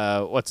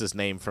 what's his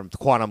name, from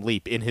Quantum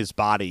Leap in his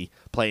body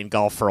playing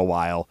golf for a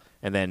while,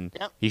 and then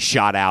he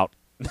shot out.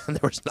 There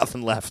was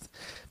nothing left.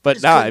 But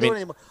Just no, couldn't I do it mean,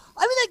 anymore.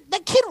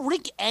 That kid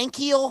Rick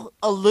Ankiel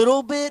a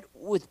little bit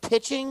with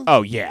pitching.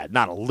 oh yeah,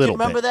 not a little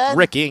bit. remember that?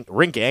 Rick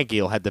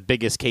Ankiel had the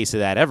biggest case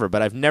of that ever,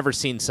 but I've never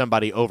seen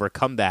somebody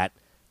overcome that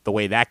the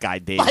way that guy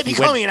did. By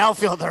becoming an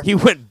outfielder. He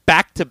went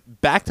back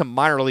to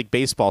minor league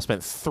baseball,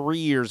 spent 3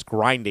 years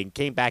grinding,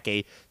 came back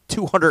a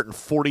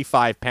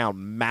 245-pound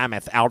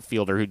mammoth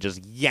outfielder who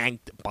just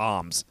yanked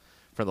bombs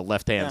from the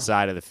left-hand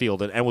side of the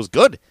field and was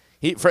good.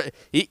 He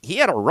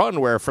had a run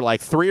where for like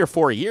 3 or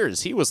 4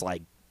 years he was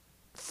like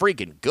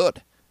freaking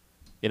good.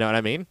 You know what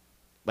I mean?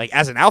 Like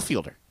as an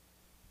outfielder.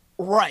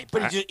 Right,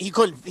 but he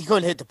couldn't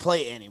hit the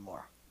plate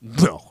anymore.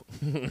 No.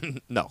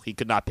 No, he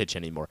could not pitch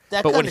anymore.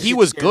 That But when kinda he shit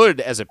was scares good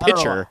me. as a I don't know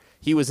pitcher, why.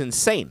 he was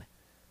insane.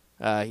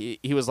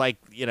 He was like,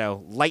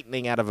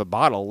 lightning out of a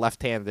bottle,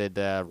 left-handed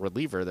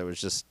reliever that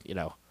was just,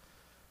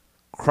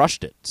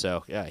 crushed it.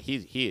 So, yeah, he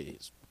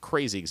is a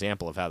crazy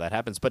example of how that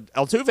happens. But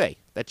Altuve,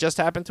 that just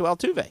happened to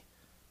Altuve.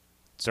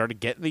 Started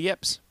getting the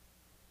yips.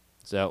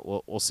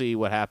 So, we'll see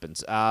what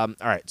happens. All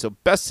right, so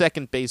best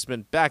second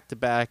baseman,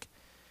 back-to-back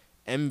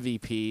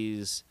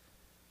MVPs.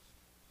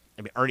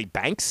 I mean, Ernie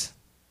Banks?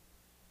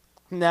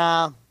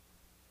 Nah.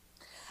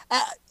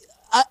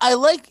 I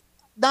like,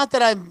 not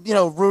that I'm,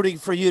 rooting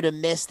for you to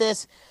miss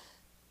this,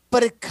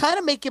 but it kind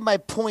of making my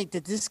point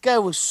that this guy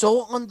was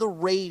so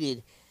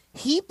underrated.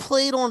 He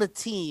played on a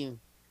team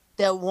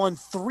that won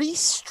 3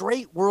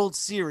 straight World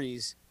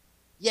Series,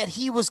 yet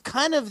he was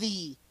kind of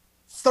the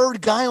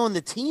third guy on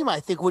the team, I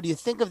think, when you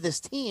think of this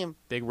team.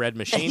 Big Red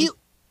Machine?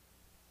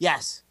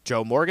 Yes.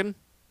 Joe Morgan?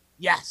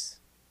 Yes.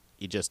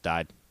 He just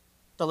died.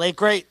 The late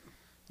great.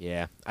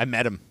 Yeah, I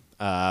met him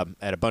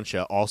at a bunch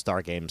of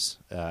All-Star games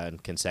in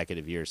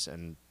consecutive years,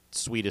 and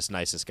sweetest,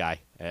 nicest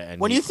guy.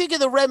 And When you think of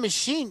the Red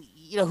Machine,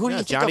 who do you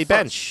think Johnny of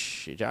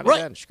Bench. Johnny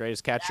Right. Bench,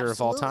 greatest catcher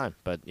of all Absolutely. time.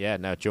 But yeah,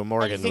 no, Joe first?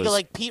 Morgan You think was of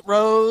like Pete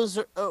Rose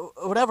or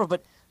whatever,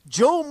 but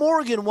Joe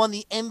Morgan won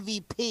the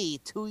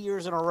MVP 2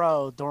 years in a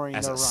row during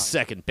as the a run.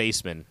 second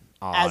baseman.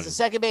 As a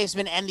second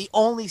baseman and the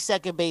only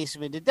second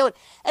baseman to do it.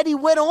 And he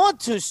went on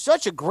to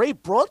such a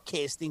great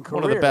broadcasting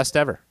career. one of the best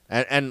ever.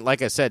 And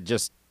like I said,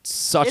 just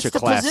such It's a the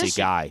classy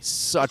position. guy.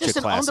 Such Just a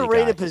an classy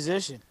underrated guy.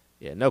 position.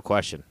 Yeah, no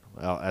question.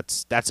 Well,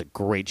 that's a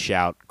great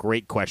shout.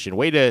 Great question.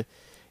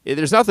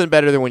 There's nothing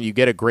better than when you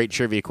get a great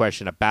trivia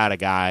question about a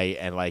guy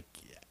and like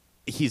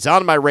he's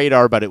on my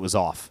radar, but it was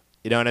off.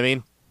 You know what I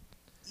mean?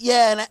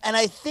 Yeah, and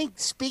I think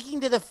speaking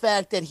to the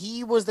fact that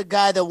he was the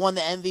guy that won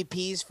the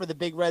MVPs for the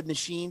Big Red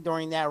Machine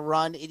during that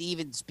run, it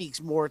even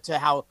speaks more to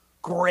how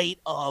great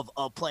of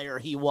a player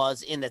he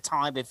was in the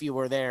time if you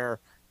were there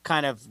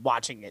kind of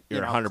watching it.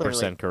 You're 100%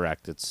 clearly.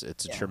 correct. It's a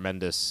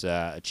tremendous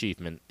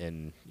achievement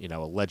in a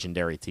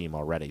legendary team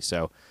already.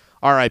 So,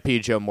 R.I.P.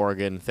 Joe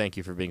Morgan. Thank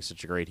you for being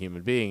such a great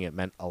human being. It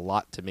meant a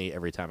lot to me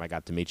every time I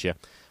got to meet you.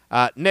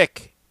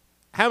 Nick,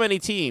 how many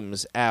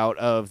teams out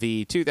of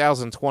the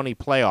 2020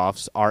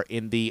 playoffs are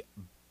in the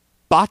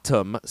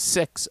bottom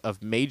 6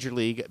 of Major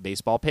League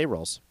Baseball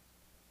payrolls?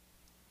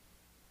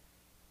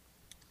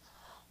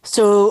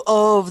 So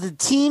of the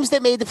teams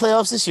that made the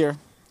playoffs this year,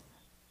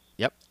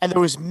 Yep. and there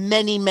was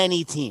many,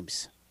 many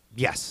teams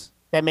Yes.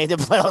 that made the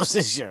playoffs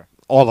this year.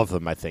 All of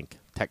them, I think,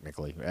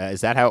 technically.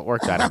 Is that how it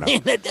worked? I don't know.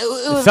 It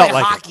was felt like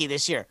like it. hockey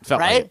this year,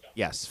 Felt right? like it.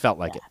 Yes, felt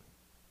like it.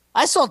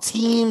 I saw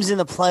teams in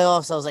the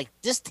playoffs. I was like,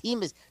 this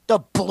team is the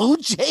Blue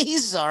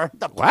Jays are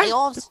the What?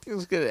 playoffs. It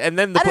was good. And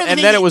then I don't even then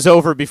think it was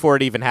over before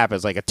it even happened. It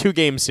was like a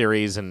 2-game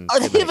series, and Are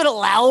they even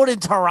allowed in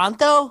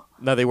Toronto?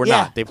 no, they were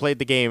Yeah. not. They played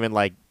the game in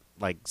like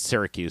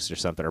Syracuse or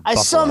something, or I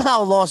Buffalo.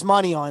 somehow lost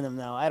money on them,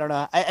 though. I don't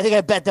know. I think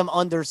I bet them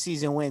under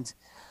season wins.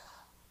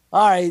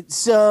 All right,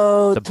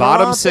 so The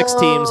bottom 6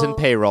 Toronto- teams in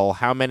payroll,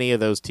 how many of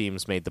those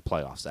teams made the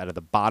playoffs out of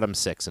the bottom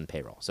 6 in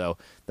payroll? So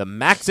the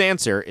max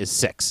answer is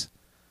 6.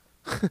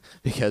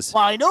 because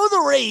Well, I know the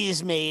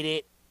Rays made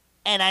it,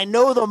 and I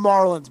know the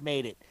Marlins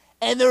made it,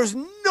 and there's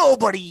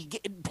nobody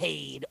getting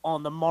paid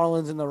on the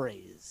Marlins and the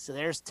Rays. So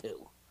there's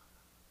two.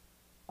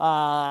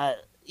 I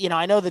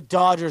know the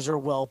Dodgers are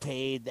well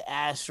paid. The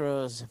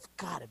Astros have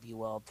got to be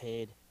well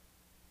paid.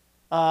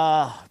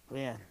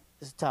 Man,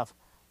 this is tough.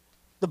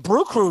 The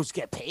Brew Crews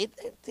get paid.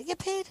 They get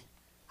paid?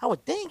 I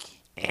would think.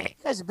 You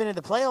guys have been in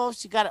the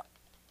playoffs. You got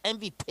an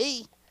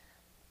MVP.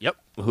 Yep,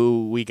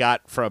 who we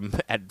got from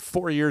had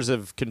 4 years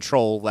of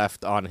control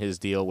left on his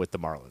deal with the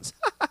Marlins.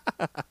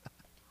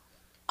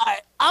 I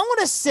want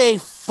to say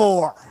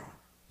 4.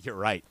 You're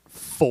right.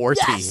 4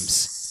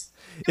 teams.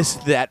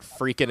 Isn't that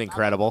freaking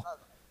incredible?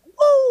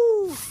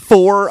 Woo!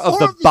 4 of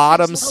the the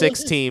bottom 6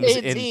 6 teams lowest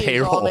in paid teams all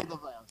payroll. make the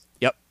playoffs.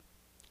 Yep.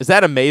 Is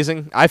that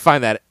amazing? I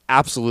find that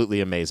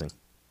absolutely amazing.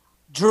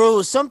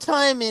 Drew,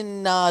 sometime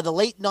in the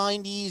late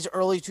 90s,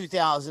 early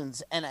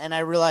 2000s, and I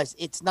realized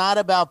it's not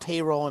about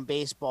payroll in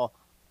baseball.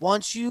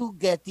 Once you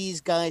get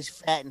these guys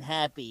fat and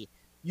happy,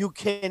 you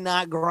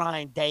cannot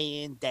grind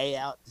day in, day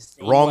out. The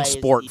same Wrong way as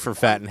sport these for guys.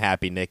 fat and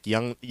happy, Nick.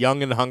 Young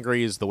and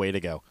hungry is the way to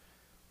go.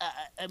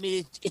 I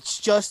mean, it's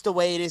just the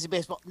way it is in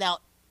baseball. Now,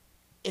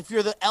 if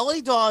you're the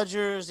LA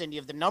Dodgers and you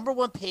have the number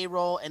 1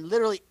 payroll and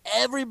literally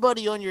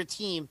everybody on your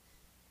team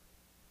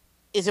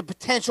is a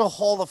potential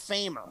Hall of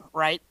Famer,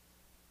 right?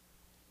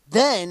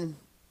 Then,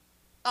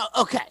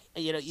 okay,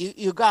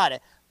 you got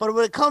it. But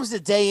when it comes to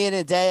day in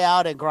and day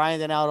out and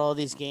grinding out all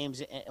these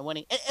games and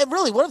winning, and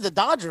really, what have the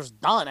Dodgers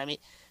done? I mean,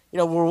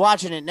 we're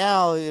watching it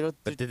now.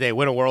 But did they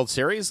win a World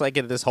Series like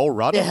in this whole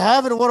run? They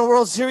haven't won a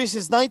World Series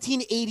since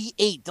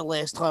 1988, the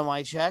last time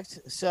I checked.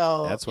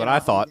 So That's what I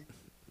thought.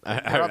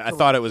 they're up I to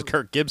thought it was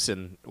Kirk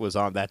Gibson was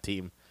on that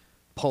team,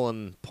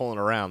 pulling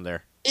around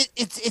there.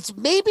 It's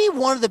maybe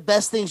one of the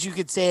best things you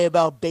could say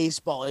about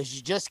baseball is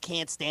you just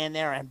can't stand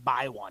there and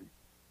buy one.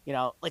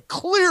 Like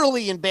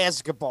clearly in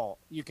basketball,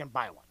 you can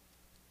buy one.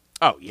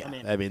 Oh yeah,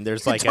 I mean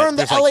there's like turn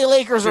the LA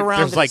Lakers around.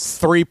 There's like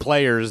 3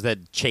 players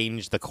that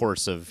change the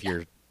course of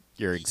your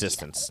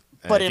existence.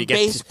 But in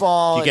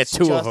baseball, if you get it's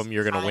 2 of just them,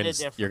 you're gonna win.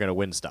 different. You're gonna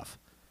win stuff.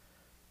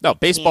 No,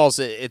 baseball's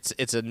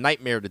it's a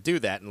nightmare to do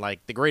that. And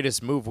like the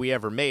greatest move we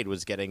ever made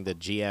was getting the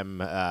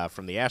GM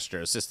from the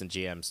Astros, assistant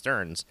GM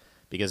Stearns,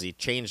 because he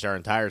changed our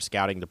entire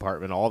scouting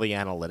department, all the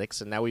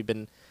analytics, and now we've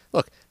been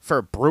for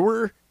a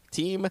Brewer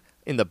team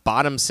in the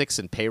bottom 6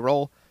 in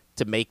payroll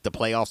to make the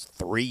playoffs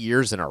 3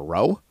 years in a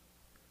row.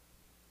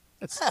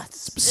 It's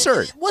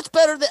absurd. What's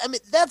better than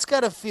that's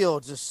got to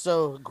feel just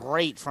so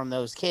great from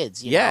those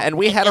kids. You know? And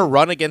we had a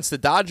run against the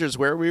Dodgers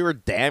where we were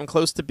damn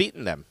close to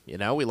beating them.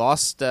 We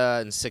lost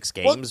in 6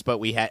 games, but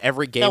we had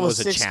every game was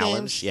a 6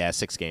 challenge. games? Yeah,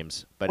 6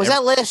 games. But Was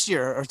that last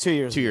year or 2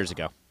 years? 2 years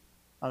ago.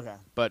 Okay.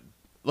 But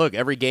look,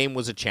 every game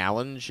was a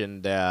challenge,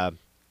 and it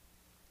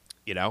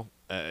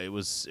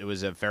was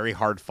a very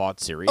hard fought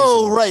series.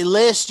 Oh, right.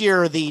 Last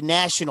year the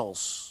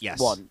Nationals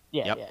won.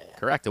 Yeah, Yep. yeah.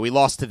 Correct. And we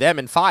lost to them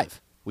in 5.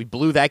 We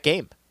blew that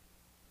game.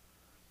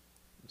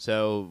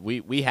 So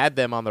we had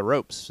them on the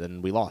ropes,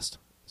 and we lost.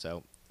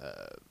 So,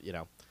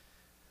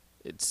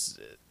 it's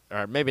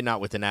or maybe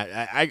not with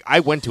the I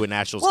went to a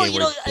Nationals game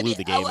where we blew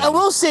the game. I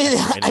will say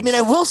that.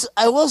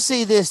 I will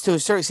say this to a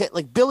certain extent.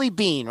 Like Billy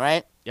Beane,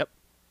 right? Yep.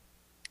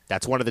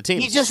 That's one of the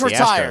teams. He just the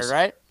retired, Astros.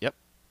 right? Yep.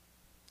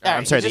 All right,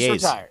 I'm sorry, he the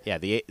just A's. retired.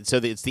 Yeah,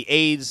 it's the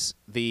A's,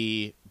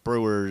 the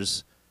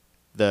Brewers,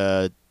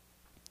 the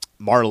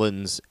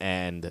Marlins,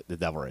 and the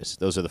Devil Rays.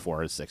 Those are the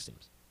 4 or 6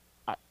 teams.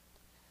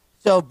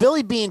 So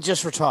Billy Beane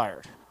just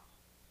retired,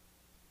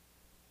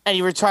 and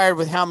he retired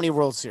with how many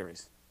World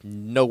Series?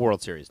 No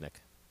World Series, Nick.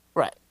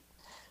 Right.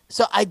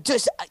 So I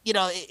just,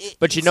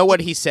 But you know what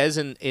he says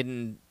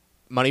in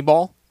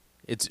Moneyball?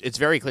 It's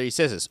very clear. He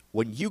says this: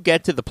 when you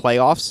get to the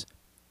playoffs,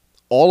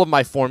 all of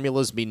my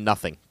formulas mean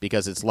nothing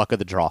because it's luck of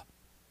the draw.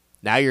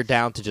 Now you're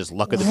down to just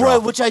luck of the draw.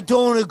 Right, which I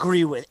don't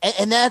agree with,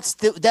 and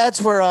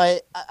that's where I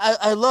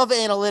love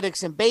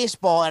analytics in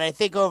baseball, and I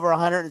think over a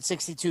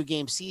 162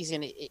 game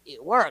season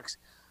it works.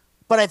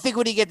 But I think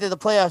when you get to the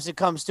playoffs, it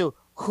comes to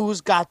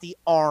who's got the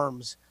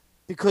arms.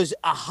 Because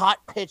a hot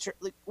pitcher,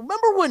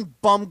 remember when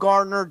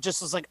Bumgarner just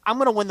was like, "I'm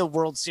going to win the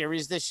World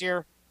Series this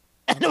year,"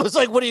 and it was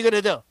like, "What are you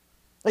going to do?"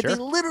 Like Sure.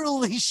 they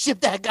literally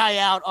shipped that guy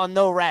out on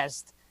no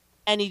rest,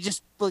 and he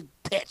just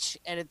pitch,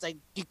 and it's like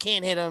you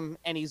can't hit him,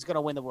 and he's going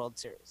to win the World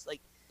Series. Like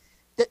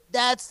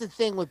that's the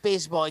thing with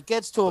baseball; it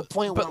gets to a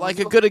point where. But like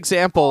a good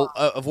example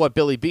of what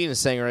Billy Beane is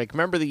saying, like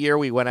remember the year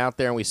we went out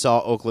there and we saw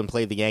Oakland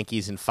play the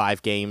Yankees in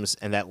 5 games,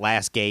 and that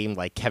last game,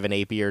 like Kevin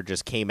Appier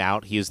just came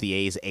out. He was the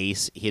A's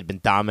ace. He had been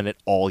dominant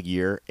all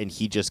year, and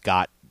he just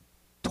got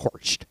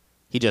torched.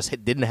 He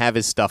just didn't have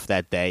his stuff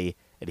that day,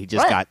 and he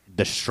just got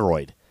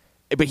destroyed.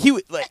 But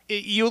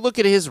you look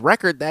at his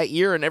record that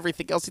year and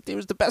everything else. He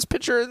was the best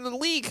pitcher in the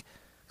league.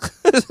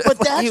 But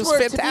that's he was where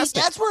fantastic. To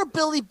me, that's where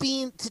Billy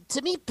Beane.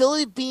 To me,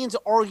 Billy Beane's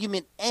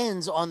argument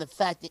ends on the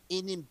fact that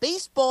in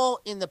baseball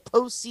in the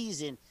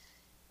postseason,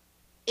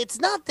 it's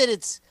not that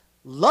it's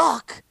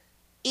luck;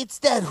 it's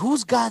that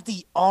who's got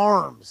the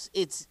arms.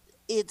 It's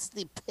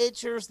the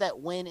pitchers that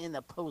win in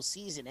the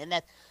postseason, and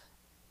that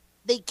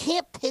they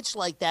can't pitch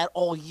like that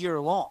all year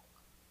long.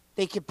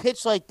 They can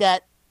pitch like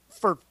that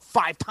for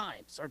 5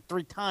 times or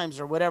 3 times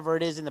or whatever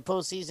it is in the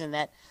postseason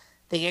that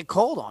they get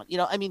cold on.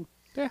 I mean,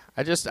 yeah.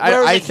 I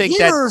like think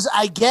hitters,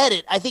 I get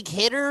it. I think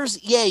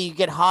hitters, yeah, you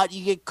get hot,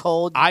 you get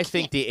cold. I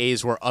think the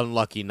A's were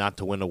unlucky not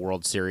to win a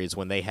World Series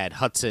when they had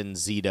Hudson,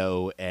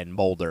 Zito, and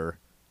Mulder.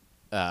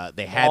 They had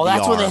the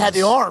that's arms, when they had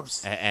the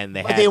arms, and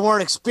they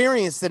weren't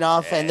experienced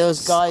enough, and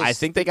those guys. I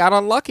think they got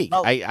unlucky.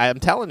 Oh. I'm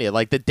telling you,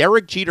 like the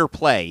Derek Jeter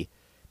play,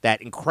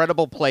 that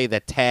incredible play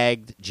that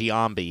tagged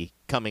Giambi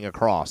coming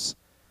across.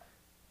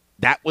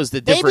 That was the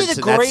difference Maybe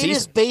the in that greatest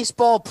season.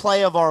 baseball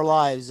play of our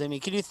lives. I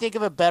mean, can you think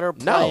of a better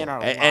play in our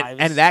lives?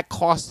 And that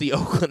cost the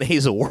Oakland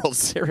A's a World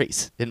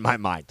Series in my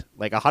mind,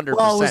 like 100%.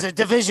 Well, it was the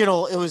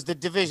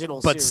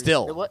divisional. But series.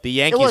 still, the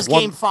It was Yankees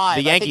won. Game 5.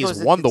 The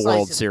Yankees won the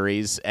World decisive.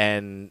 Series,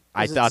 and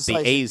I a thought the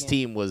decisive A's game.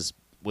 team was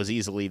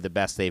easily the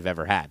best they've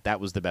ever had.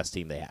 That was the best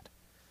team they had.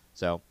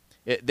 So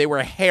they were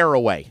a hair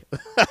away.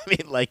 I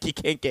mean, like you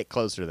can't get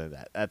closer than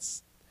that.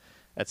 That's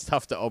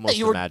tough to almost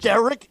You were imagine.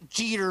 Derek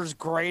Jeter's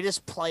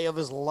greatest play of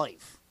his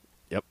life.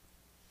 Yep.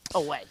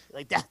 Away.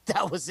 Like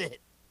that was it.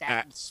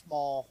 That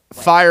small.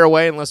 Play. Fire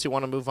away unless you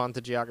want to move on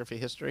to geography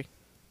history.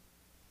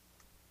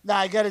 Nah,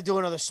 I got to do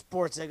another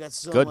sports. I got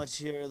so Good. much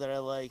here that I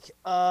like.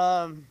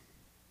 Oh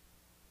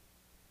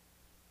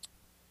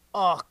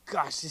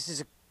gosh, this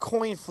is a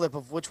coin flip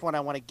of which one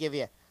I want to give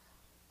you.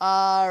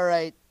 All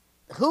right.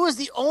 Who is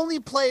the only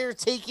player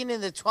taken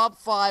in the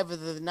top 5 of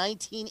the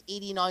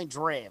 1989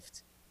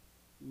 draft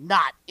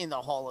not in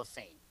the Hall of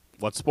Fame?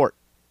 What sport?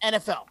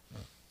 NFL.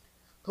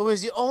 Who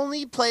is the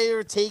only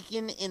player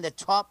taken in the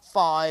top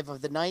 5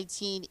 of the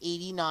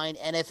 1989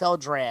 NFL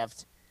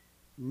draft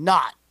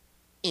not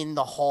in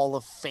the Hall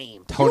of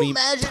Fame? Tony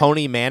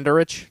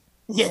Mandarich,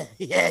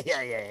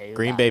 Yeah.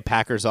 Green Bay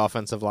Packers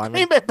offensive lineman.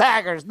 Green Bay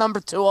Packers, number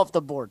 2 off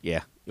the board.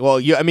 Yeah. Well,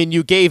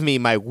 you gave me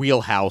my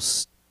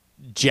wheelhouse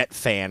Jet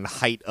fan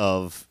height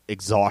of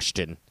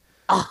exhaustion.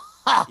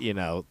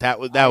 That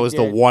was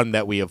the one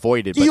that we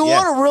avoided. Do but you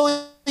yeah. want to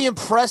really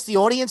impress the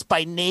audience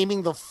by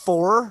naming the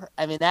 4?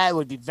 I mean, that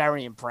would be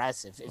very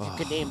impressive if you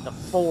could name the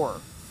 4.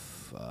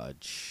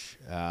 Fudge.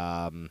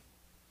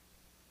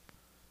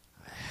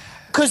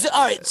 Because,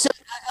 all right, so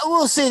I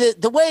will say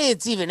that the way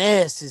it's even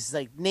asked is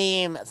like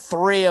name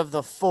 3 of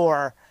the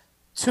 4,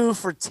 2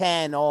 for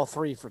 10, all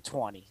 3 for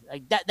 20.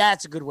 Like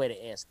that's a good way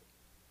to ask it.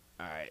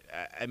 All right.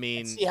 I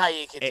mean, Let's see how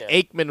you can do.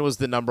 Aikman was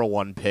the number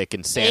 1 pick,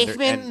 and Sanders.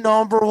 Aikman,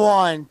 number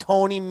 1.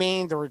 Tony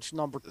Mandarich,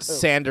 number 2.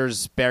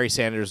 Barry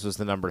Sanders was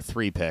the number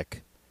 3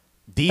 pick.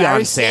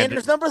 Barry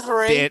Sanders, number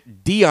 3.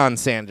 Deion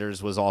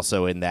Sanders was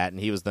also in that,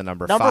 and he was the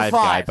number 5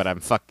 guy. But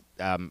I'm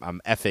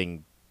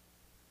effing.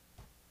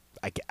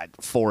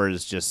 4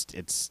 is just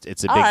it's a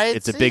big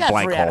it's a big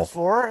blank hole.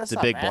 It's a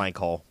big blank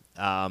hole.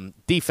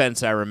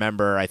 Defense, I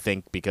remember. I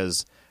think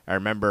because I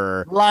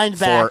remember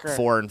linebacker.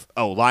 4 and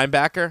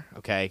linebacker.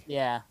 Okay.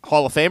 Yeah.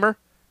 Hall of Famer.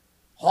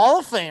 Hall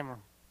of Famer.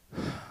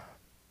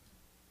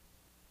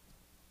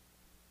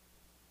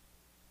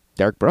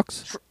 Derek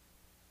Brooks.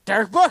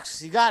 Derek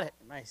Brooks. You got it.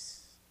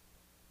 Nice.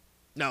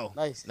 No.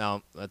 Nice.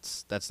 No,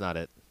 that's not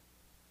it.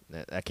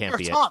 That can't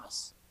be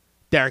Thomas. it.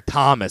 Derek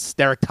Thomas.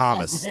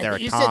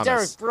 You said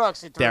Derek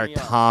Brooks. Derek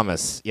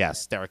Thomas.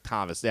 Yes, Derek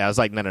Thomas. Yeah, I was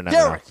like, no.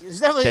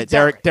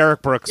 Derek.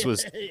 Derek Brooks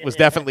was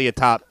definitely a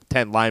top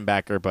 10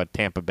 linebacker, but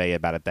Tampa Bay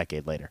about a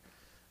decade later.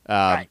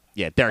 Right.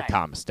 Yeah, Derek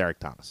Thomas. All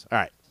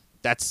right.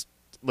 That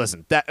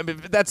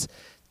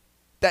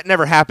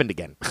never happened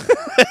again.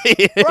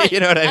 Right.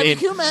 You know what I mean?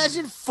 Can you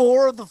imagine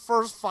 4 of the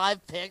first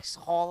 5 picks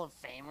Hall of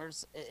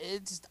Famers?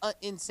 It's just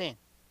insane.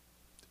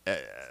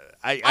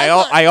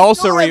 I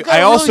also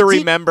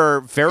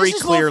remember very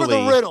clearly.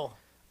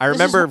 I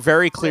remember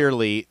very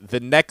clearly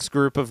the next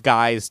group of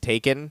guys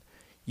taken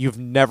you've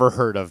never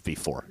heard of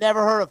before.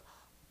 Never heard of.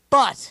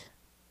 But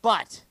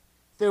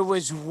there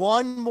was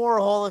one more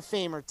Hall of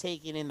Famer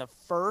taken in the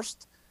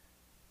first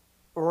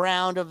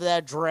round of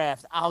that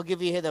draft. I'll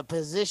give you the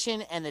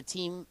position and the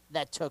team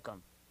that took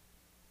him.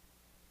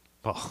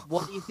 Oh.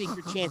 What do you think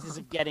your chances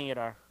of getting it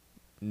are?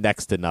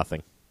 Next to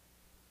nothing.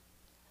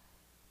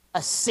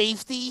 A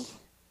safety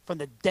from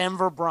the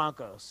Denver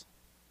Broncos.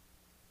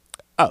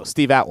 Oh,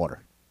 Steve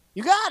Atwater.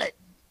 You got it.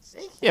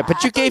 See? Yeah,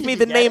 but you gave me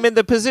the name and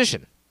the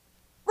position.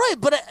 Right,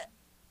 but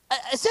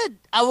I said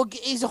I will.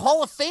 He's a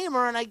Hall of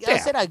Famer, and I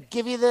said I'd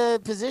give you the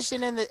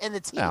position and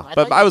the team. No,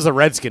 but I was a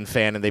Redskin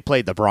fan, and they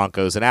played the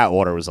Broncos, and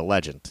Atwater was a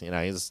legend.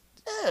 He's.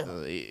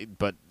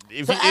 But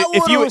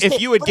if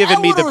you had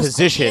given me the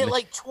position,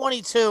 like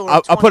 22.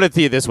 I'll put it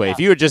to you this way: if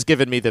you had just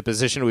given me the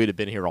position, we'd have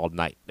been here all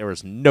night. There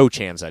was no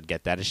chance I'd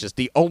get that. It's just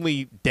the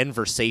only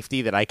Denver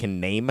safety that I can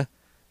name.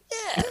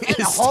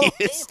 Is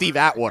Steve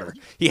Atwater.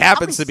 He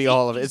happens to be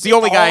all of it. It's the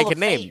only guy I can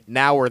name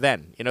now or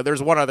then.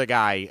 There's one other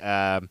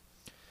guy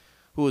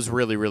who was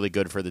really, really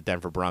good for the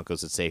Denver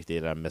Broncos at safety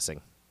that I'm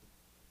missing.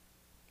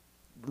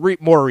 Much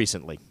more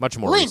recently.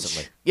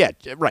 Yeah,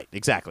 right,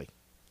 exactly.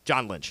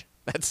 John Lynch.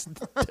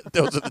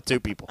 Those are the 2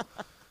 people.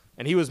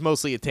 And he was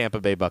mostly a Tampa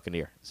Bay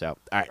Buccaneer. So,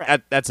 all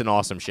right, that's an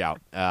awesome shout.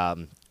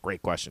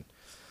 Great question.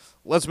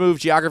 let's move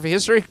geography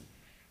history.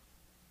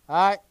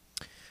 All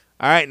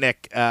right,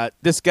 Nick.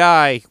 This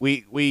guy,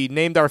 we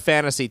named our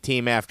fantasy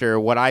team after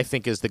what I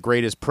think is the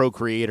greatest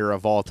procreator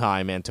of all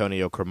time,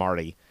 Antonio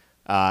Cromartie.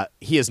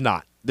 He is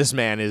not. This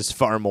man is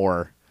far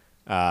more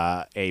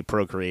a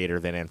procreator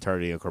than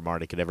Antonio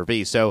Cromartie could ever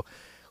be. So,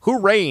 who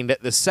reigned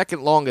the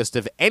second longest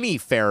of any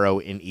pharaoh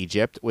in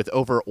Egypt with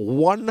over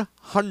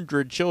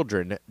 100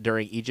 children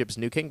during Egypt's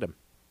New Kingdom?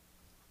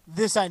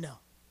 This I know.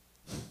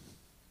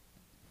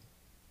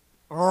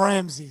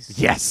 Ramses.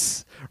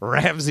 Yes,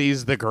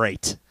 Ramses the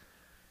Great.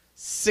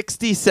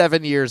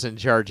 67 years in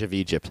charge of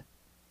Egypt.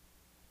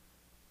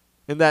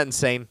 Isn't that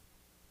insane?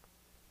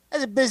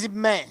 That's a busy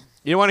man.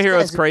 You want to hear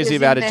what's That's a crazy busy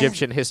about man.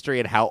 Egyptian history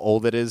and how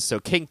old it is? So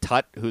King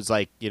Tut, who's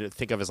like,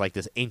 think of as like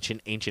this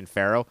ancient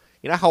pharaoh.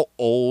 You know how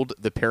old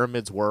the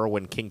pyramids were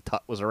when King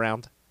Tut was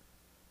around?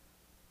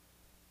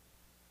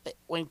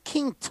 When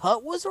King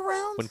Tut was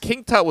around? When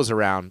King Tut was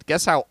around,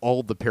 guess how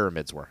old the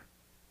pyramids were?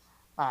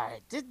 All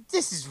right,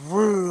 this is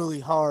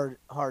really hard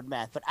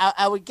math, but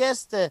I would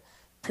guess the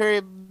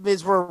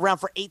pyramids were around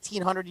for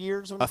 1,800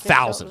 years. When King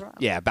Tut was 1,000. around?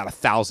 Yeah, about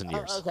 1,000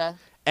 years. Okay.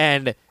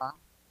 And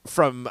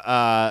from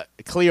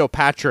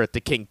Cleopatra to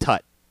King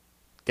Tut,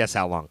 guess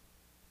how long?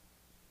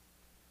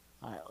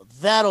 All right,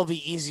 that'll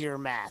be easier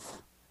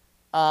math.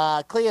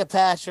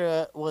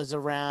 Cleopatra was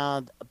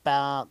around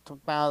about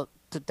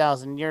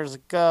 2,000 years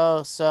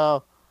ago,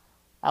 so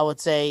I would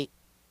say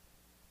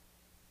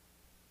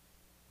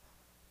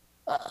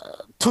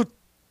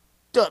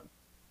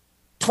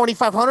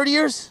 2,500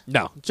 years.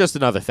 No, just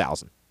another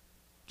 1,000.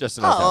 Just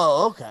another 1,000.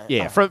 Oh, okay.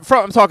 Yeah, All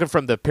from I'm talking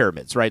from the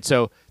pyramids, right?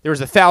 So there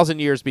was 1,000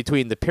 years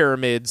between the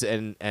pyramids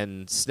and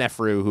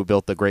Snefru, who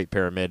built the Great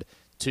Pyramid,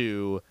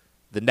 to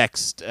the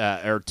next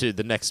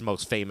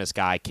most famous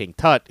guy, King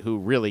Tut, who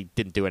really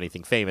didn't do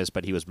anything famous,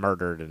 but he was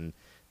murdered and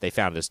they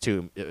found his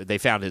tomb. They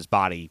found his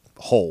body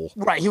whole.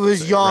 Right, he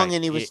was young right.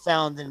 and he was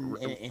found in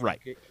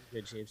right.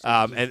 good shape. So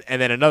And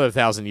then another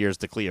 1,000 years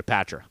to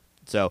Cleopatra.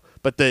 So,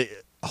 but the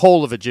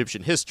whole of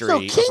Egyptian history, so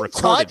of King recorded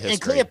Tut history,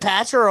 and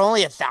Cleopatra are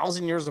only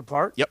 1,000 years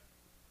apart. Yep,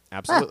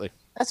 absolutely.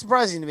 That's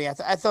surprising to me. I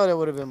thought it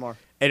would have been more.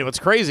 And what's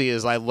crazy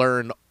is I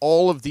learned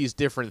all of these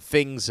different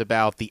things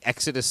about the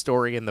Exodus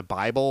story in the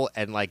Bible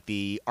and like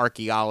the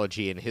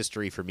archaeology and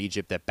history from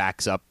Egypt that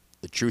backs up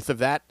the truth of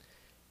that.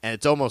 And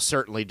it's almost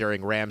certainly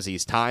during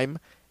Ramses' time.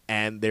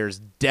 And there's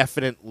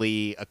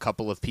definitely a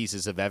couple of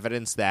pieces of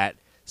evidence that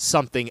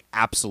something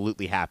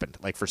absolutely happened.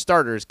 Like for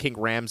starters, King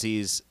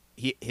Ramses,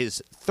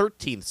 his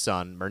 13th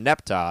son,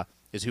 Merneptah,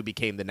 is who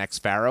became the next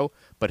pharaoh.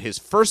 But his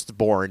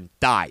firstborn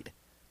died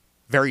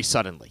very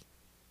suddenly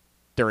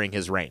during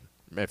his reign.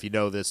 If you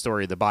know the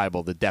story of the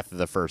Bible, the death of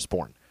the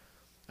firstborn.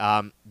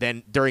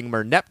 Then during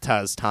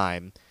Merneptah's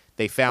time,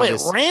 they found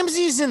this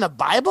Ramses in the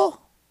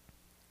Bible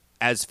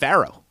as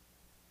pharaoh,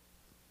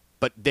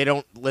 but they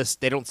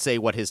don't say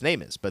what his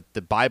name is. But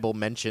the Bible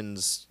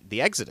mentions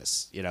the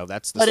Exodus.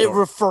 That's the But story. it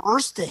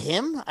refers to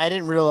him? I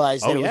didn't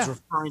realize that Oh, it was yeah.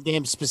 referring to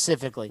him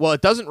specifically. Well,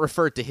 it doesn't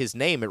refer to his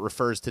name. It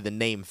refers to the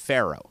name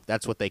Pharaoh.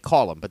 That's what they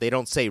call him. But they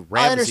don't say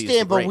Ramses. I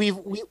understand, the but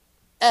Great. we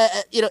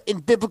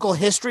in biblical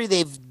history,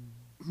 they've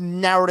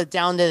narrowed it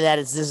down to that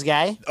it's this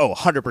guy. Oh,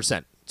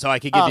 100%. So I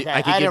could give you, Okay,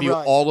 I could I give didn't you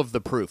realize all of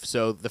the proof.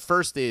 So the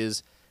first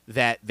is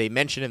that they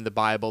mention in the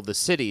Bible the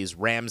cities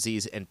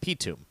Ramses and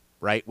Pitum,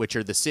 right, which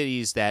are the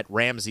cities that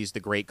Ramses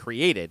the Great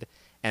created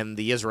and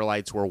the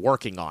Israelites were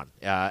working on.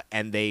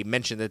 And they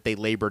mention that they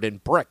labored in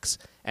bricks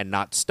and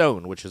not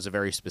stone, which is a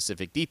very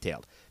specific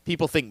detail.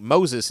 People think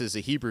Moses is a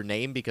Hebrew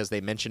name because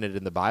they mention it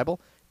in the Bible.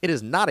 It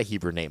is not a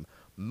Hebrew name.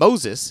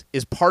 Moses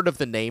is part of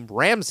the name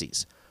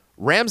Ramses.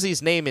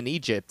 Ramses' name in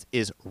Egypt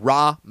is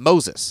Ra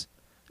Moses,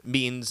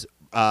 means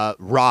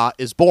Ra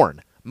is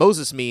born.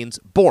 Moses means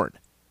born.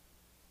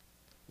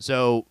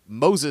 So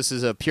Moses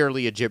is a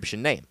purely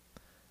Egyptian name.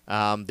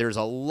 There's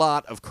a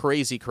lot of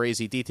crazy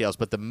details,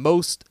 but the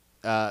most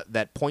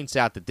that points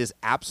out that this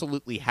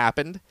absolutely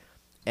happened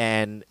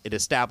and it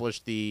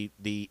established the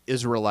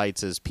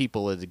Israelites as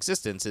people in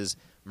existence is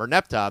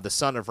Merneptah, the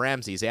son of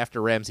Ramses,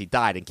 after Ramses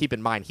died. And keep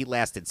in mind, he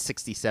lasted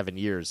 67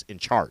 years in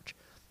charge.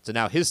 So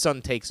now his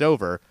son takes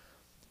over.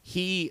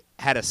 He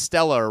had a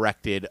stela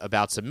erected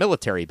about some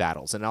military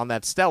battles. And on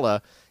that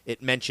stela,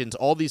 it mentions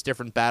all these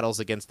different battles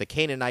against the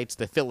Canaanites,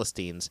 the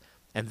Philistines,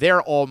 and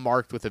they're all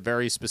marked with a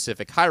very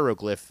specific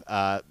hieroglyph,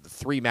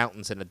 3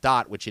 mountains and a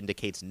dot, which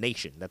indicates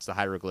nation. That's the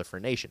hieroglyph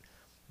for nation.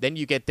 Then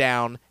you get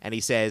down, and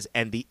he says,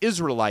 and the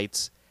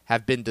Israelites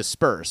have been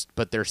dispersed,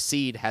 but their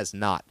seed has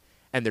not.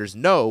 And there's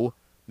no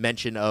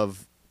mention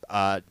of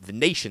the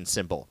nation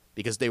symbol,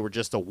 because they were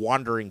just a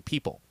wandering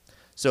people.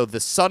 So the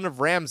son of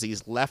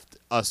Ramses left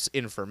us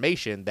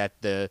information that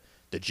the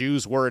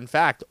Jews were, in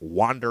fact,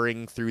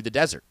 wandering through the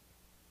desert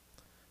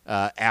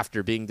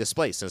after being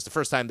displaced. And it's the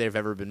first time they've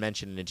ever been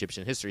mentioned in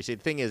Egyptian history. See,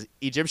 the thing is,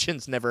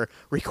 Egyptians never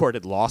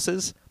recorded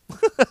losses.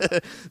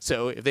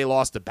 So if they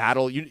lost a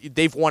battle,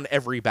 they've won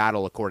every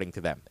battle according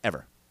to them,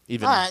 ever.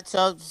 Even All right,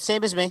 so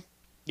same as me.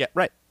 Yeah,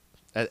 right.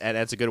 And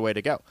that's a good way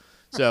to go.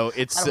 So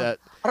it's I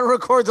don't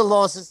record the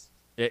losses.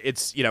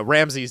 It's,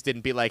 Ramses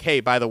didn't be like, hey,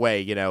 by the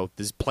way,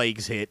 this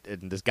plagues hit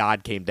and this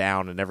god came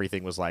down and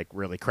everything was like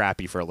really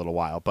crappy for a little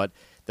while. But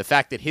the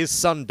fact that his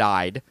son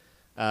died,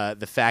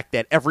 the fact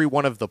that every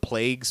one of the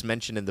plagues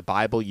mentioned in the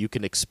Bible you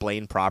can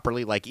explain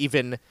properly, like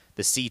even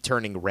the sea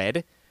turning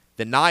red,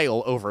 the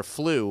Nile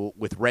overflew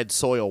with red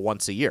soil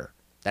once a year.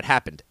 That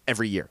happened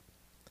every year.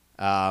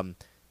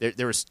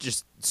 There was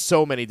just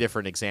so many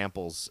different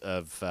examples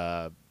of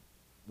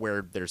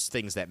where there's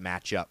things that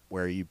match up,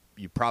 where you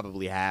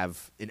probably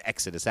have an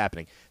exodus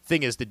happening.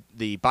 Thing is,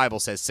 the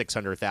Bible says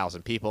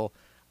 600,000 people.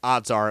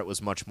 Odds are it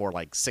was much more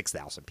like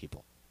 6,000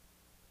 people.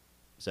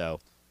 So,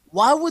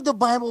 why would the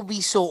Bible be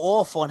so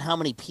off on how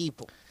many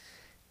people?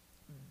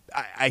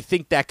 I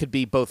think that could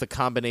be both a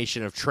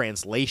combination of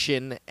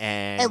translation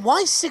and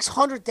why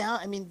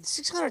 600,000? I mean,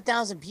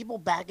 600,000 people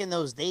back in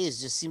those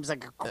days just seems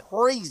like a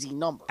crazy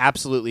number.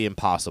 Absolutely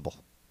impossible.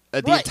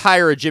 The Right.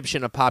 entire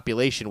Egyptian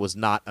population was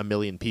not 1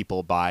 million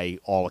people by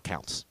all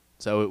accounts.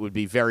 So it would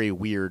be very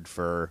weird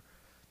for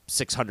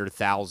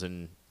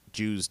 600,000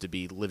 Jews to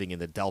be living in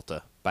the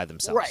Delta by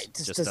themselves. Right.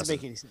 Just doesn't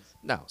make any sense.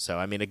 No. So,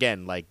 I mean,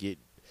 again, like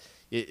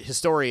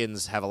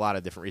historians have a lot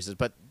of different reasons,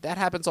 but that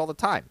happens all the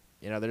time.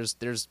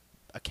 There's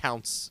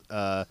accounts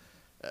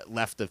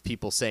left of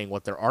people saying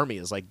what their army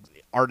is. Like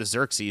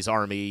Artaxerxes'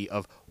 army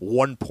of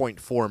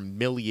 1.4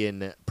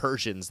 million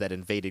Persians that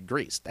invaded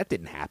Greece. That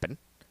didn't happen.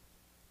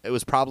 It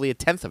was probably a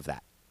tenth of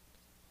that.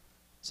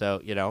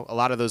 So, a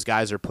lot of those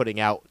guys are putting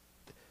out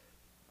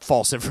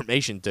false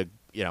information to,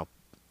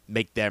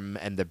 make them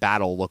and the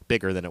battle look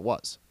bigger than it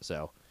was.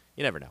 So,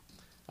 you never know.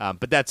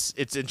 But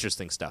it's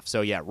interesting stuff.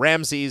 So, yeah,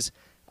 Ramses,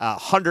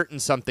 100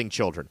 and something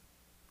children,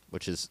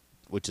 which is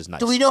nice.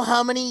 Do we know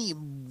how many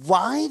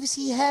wives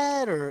he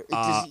had, or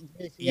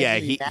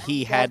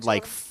he had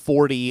like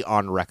 40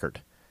 on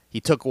record.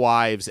 He took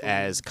wives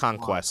as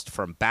conquest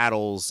from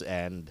battles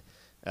and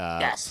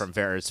from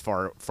various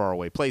far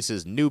away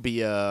places,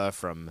 Nubia,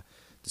 from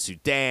the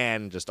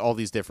Sudan, just all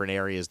these different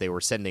areas. They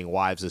were sending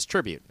wives as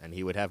tribute, and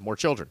he would have more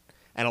children.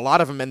 And a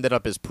lot of them ended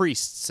up as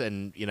priests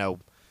and,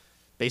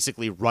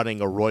 basically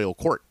running a royal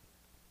court.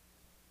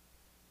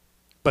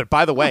 But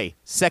by the way,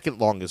 second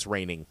longest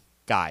reigning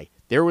guy.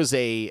 There was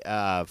a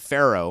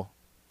pharaoh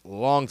a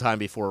long time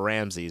before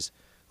Ramses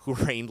who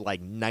reigned like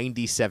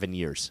 97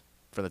 years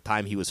from the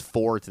time he was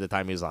 4 to the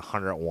time he was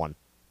 101.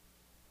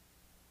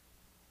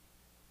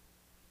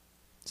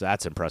 So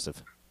that's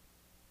impressive.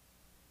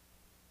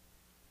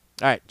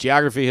 All right,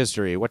 geography,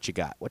 history. What you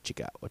got?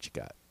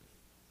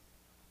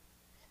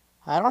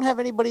 I don't have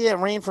anybody that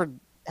reigned for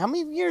how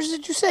many years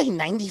did you say?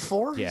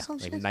 94? Yeah,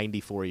 like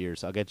 94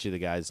 years. I'll get you the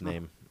guy's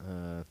name.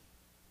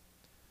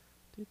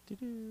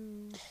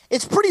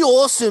 It's pretty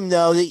awesome,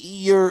 though, that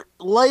your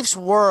life's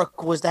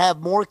work was to have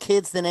more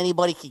kids than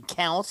anybody can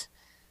count,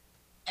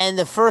 and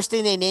the first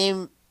thing they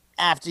name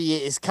after you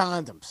is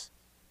condoms.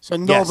 So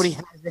nobody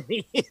has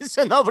any.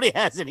 So nobody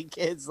has any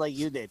kids like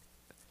you did.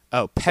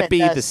 Oh, Pepi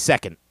the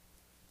Second,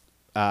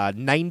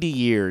 90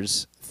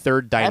 years,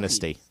 third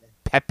dynasty.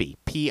 Pepi,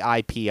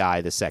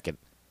 P-I-P-I the Second.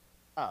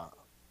 Oh,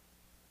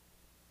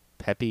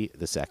 Pepi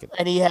the Second.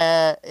 And he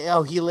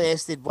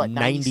lasted what?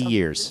 90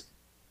 years.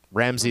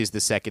 Ramses the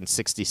Second,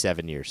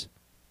 67 years.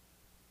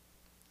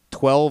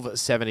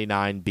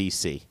 1279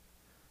 BC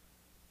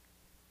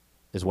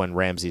is when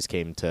Ramses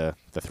came to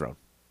the throne.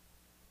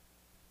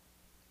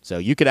 So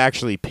you could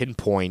actually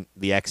pinpoint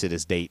the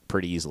Exodus date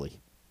pretty easily.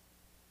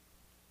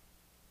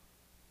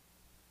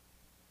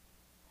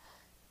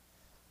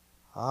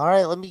 All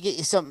right, let me get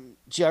you some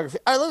geography.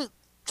 All right, let me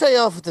tell you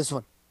off with this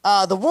one.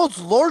 The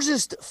world's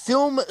largest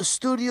film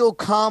studio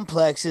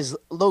complex is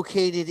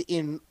located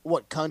in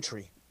what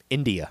country?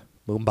 India,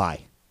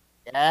 Mumbai.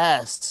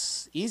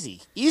 Yes, easy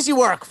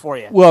work for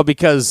you. Well,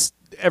 because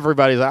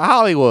everybody's like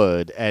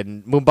Hollywood,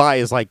 and Mumbai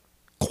is like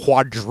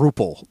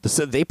quadruple.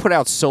 They put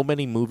out so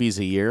many movies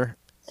a year.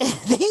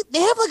 They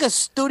have like a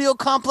studio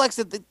complex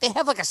that they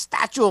have like a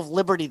Statue of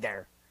Liberty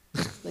there,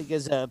 like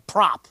as a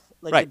prop.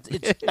 Like right.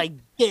 it's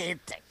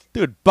gigantic.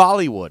 Dude,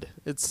 Bollywood.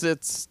 It's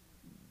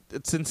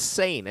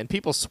insane, and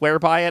people swear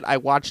by it. I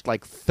watched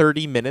like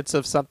 30 minutes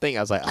of something.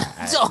 I was like,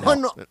 It's no.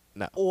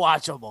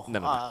 unwatchable.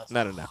 No.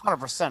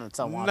 100%. It's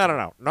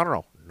unwatchable.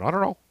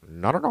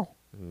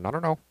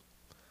 No.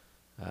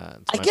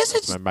 I guess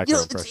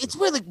it's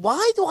weird. Like,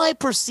 why do I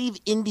perceive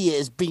India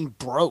as being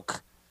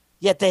broke?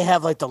 Yet they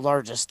have like the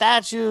largest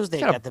statues. They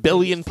got the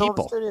billion film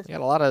people. studios.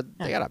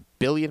 They got a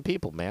billion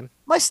people, man.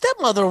 My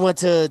stepmother went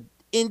to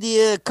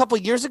India a couple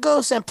years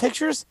ago. Sent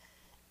pictures.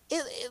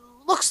 It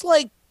looks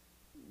like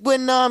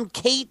when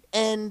Kate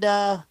and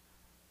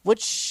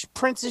which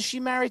prince is she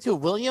married to?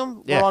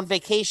 William were on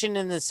vacation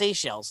in the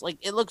Seychelles. Like,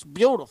 it looks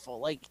beautiful.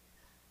 Like,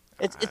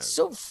 it's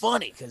so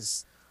funny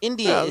because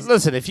India is...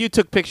 Listen, if you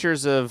took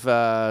pictures of...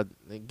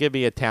 give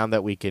me a town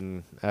that we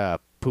can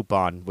poop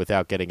on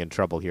without getting in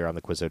trouble here on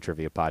the Quizzo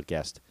Trivia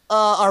Podcast.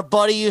 Our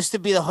buddy used to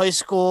be the high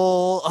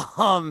school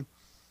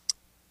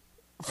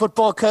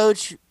football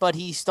coach, but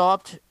he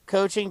stopped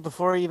coaching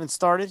before he even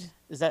started.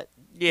 Is that...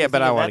 Yeah,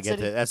 but I want to get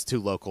to that's too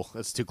local.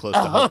 That's too close to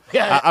home. Okay.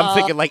 I'm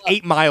thinking like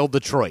 8 Mile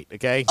Detroit.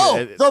 Okay.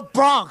 The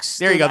Bronx.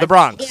 There you dude. go. The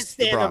Bronx. I can't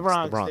stand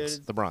the Bronx,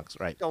 dude. The Bronx.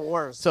 Right. The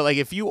worst. So like,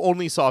 if you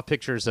only saw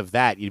pictures of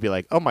that, you'd be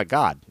like, oh my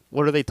God,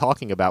 what are they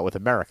talking about with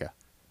America?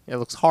 It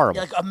looks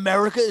horrible. Yeah, like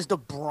America is the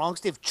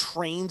Bronx. They have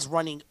trains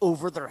running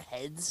over their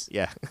heads.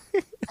 Yeah.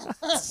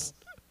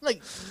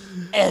 Like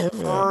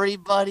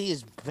everybody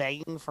is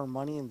begging for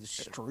money in the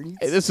streets.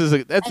 Hey, this is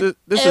a good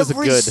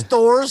Every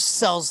store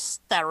sells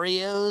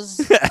stereos.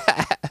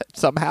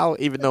 somehow,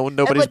 even though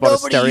nobody's bought a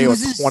stereo in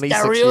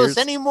 26 years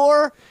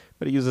anymore.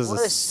 But it uses What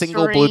a a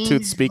single strange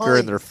Bluetooth speaker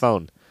in their place.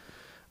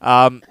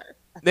 phone.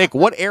 Nick,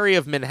 what area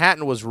of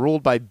Manhattan was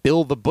ruled by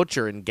Bill the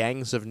Butcher in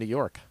Gangs of New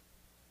York?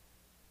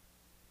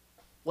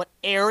 What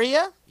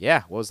area?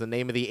 Yeah, what was the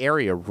name of the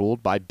area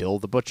ruled by Bill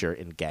the Butcher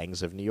in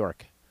Gangs of New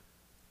York?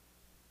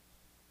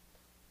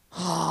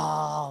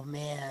 Oh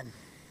man,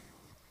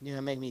 you're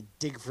gonna make me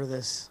dig for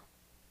this.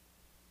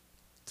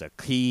 It's a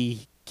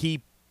key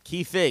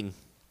thing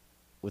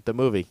with the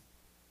movie.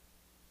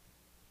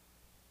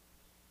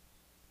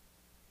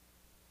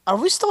 Are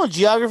we still in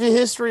geography,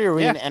 history, or are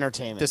we Yeah. in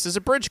entertainment? This is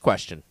a bridge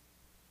question.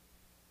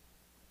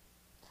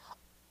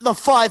 The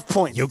 5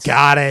 points. You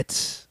got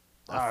it.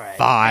 All right.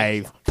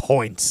 5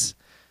 points.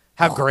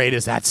 How great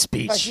is that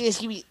speech? Guy's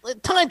asking me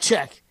time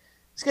check.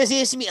 This guy's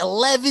asking me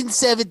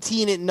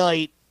 11:17 at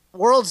night.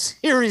 World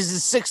Series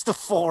is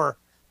 6-4,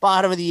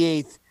 bottom of the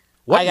 8th.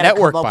 What I gotta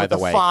network, come up by with the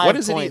the way? 5 What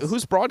is it? points.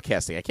 Who's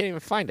broadcasting? I can't even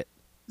find it.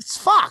 It's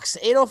Fox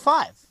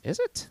 805. Is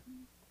it?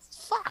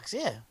 It's Fox,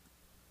 yeah.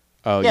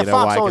 Oh, Yeah, you know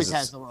Fox why? 'Cause always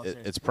has the World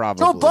Series. it's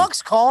probably Joe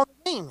Buck's calling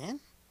the game, man.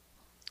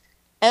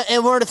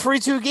 And we're in a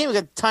 3-2 game. We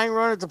got tying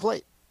run at the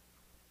plate.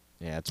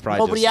 Yeah, it's probably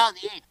Nobody just out in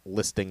the 8th.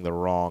 listing the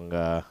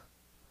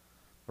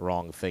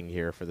wrong thing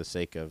here for the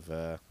sake of.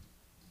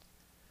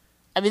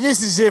 I mean,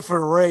 this is it for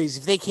the Rays.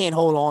 If they can't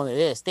hold on to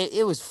this,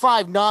 it was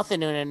 5-0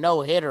 and a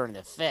no hitter in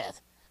the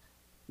 5th.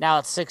 Now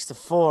it's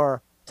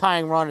 6-4,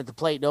 tying run at the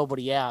plate,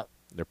 nobody out.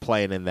 They're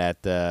playing in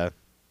that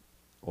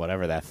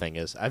whatever that thing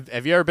is.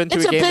 Have you ever been to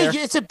It's a game there?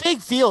 It's a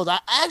big field. I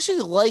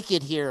actually like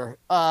it here.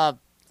 Have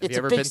It's you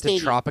ever a big been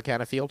stadium. to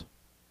Tropicana Field?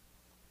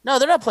 No,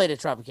 they're not playing at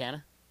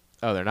Tropicana.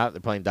 Oh, they're not.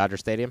 They're playing Dodger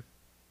Stadium.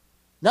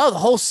 No, the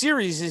whole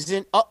series is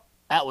in. Oh,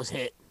 that was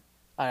hit.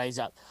 All right, he's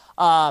out.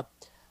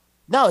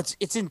 No,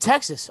 it's in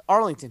Texas,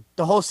 Arlington.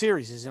 The whole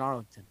series is in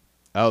Arlington.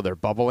 Oh, they're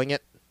bubbling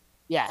it.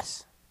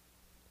 Yes.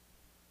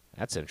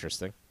 That's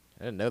interesting.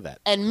 I didn't know that.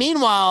 And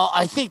meanwhile,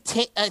 I think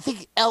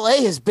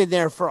L.A. has been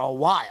there for a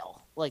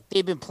while. Like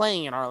they've been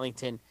playing in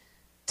Arlington.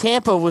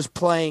 Tampa was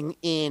playing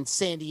in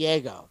San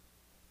Diego.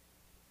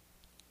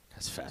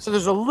 That's fascinating. So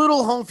there's a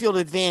little home field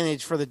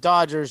advantage for the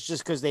Dodgers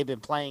just because they've been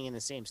playing in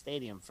the same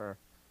stadium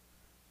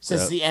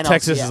since the NLCS.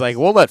 Texas is like,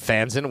 we'll let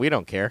fans in. We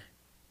don't care.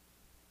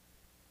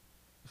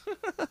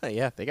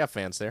 Yeah, they got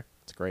fans there.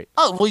 It's great.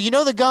 Oh well, you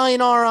know the guy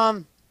in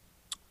our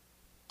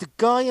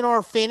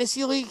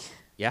fantasy league,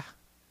 Yeah,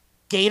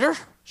 Gator,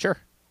 sure.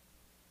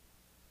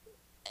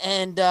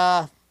 and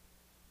well,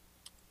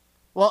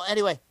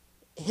 anyway,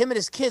 him and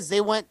his kids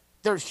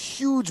they're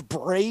huge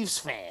Braves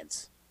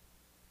fans.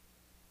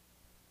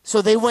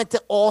 So they went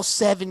to all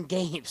 7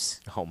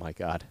 games. Oh my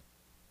God.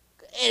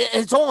 And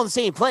it's all in the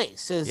same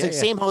place. So it's Yeah, like yeah.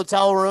 same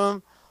hotel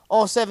room,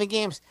 all 7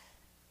 games.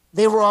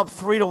 They were up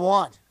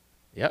 3-1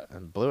 Yeah,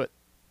 and blew it.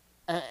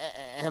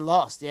 and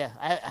lost. Yeah,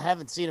 I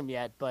haven't seen them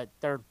yet, but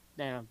they're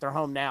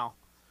home now.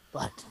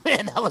 But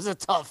man, that was a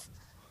tough.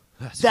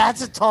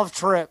 That's a tough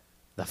trip.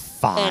 The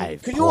 5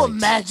 And can you points.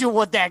 imagine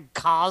what that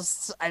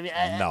costs? I mean,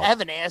 No. I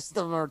haven't asked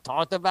them or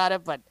talked about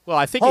it, but Well,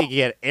 I think you can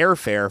get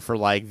airfare for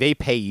like they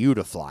pay you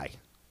to fly.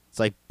 It's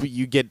like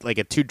you get like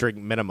a 2-drink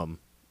minimum.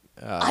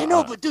 I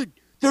know, but dude,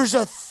 there's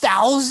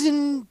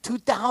 1,000,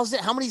 2,000.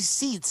 How many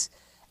seats?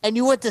 And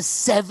you went to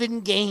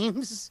 7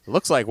 games. It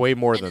looks like way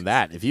more than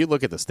that. If you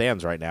look at the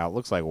stands right now, it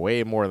looks like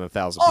way more than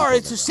 1,000. All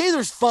right, people so in say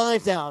there's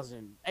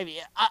 5,000. I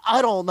mean,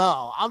 I don't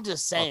know. I'm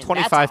just there. saying.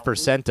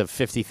 25% of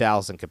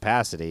 50,000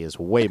 capacity is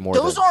way more.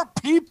 Those than... are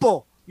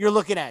people you're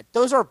looking at.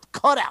 Those are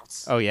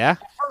cutouts. Oh yeah,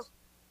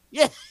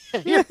 Yeah,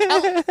 you're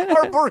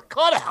cardboard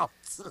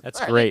cutouts. that's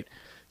great.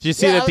 Did you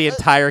see Yeah, that the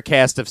entire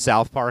cast of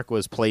South Park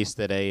was placed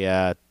at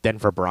a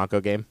Denver Bronco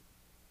game?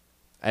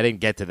 I didn't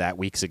get to that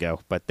weeks ago,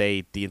 but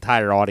the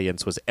entire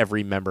audience was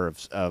every member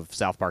of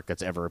South Park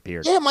that's ever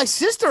appeared. Yeah, my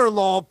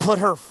sister-in-law put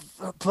her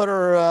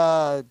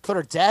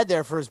dad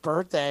there for his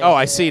birthday. Oh,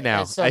 I see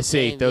now. at some I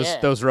see. game,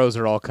 Those rows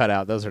are all cut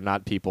out. Those are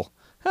not people.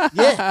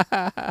 yeah.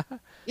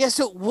 Yeah,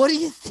 so what do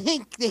you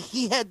think that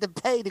he had to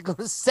pay to go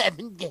to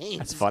 7 games?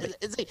 That's funny.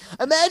 It's like,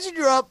 imagine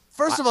you're up.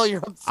 First of all,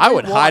 you're up. I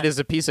would 3-1. hide as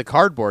a piece of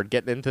cardboard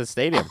getting into the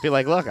stadium. Be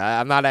like, look,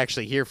 I'm not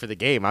actually here for the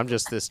game. I'm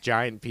just this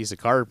giant piece of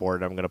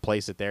cardboard. I'm going to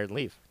place it there and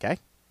leave. Okay?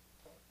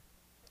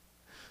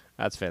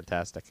 That's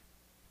fantastic.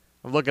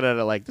 I'm looking at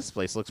it like, this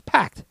place looks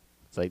packed.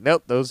 It's like,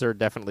 nope, those are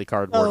definitely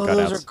cardboard Oh,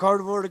 cutouts. those are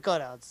cardboard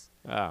cutouts.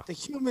 Oh, The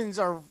humans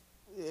are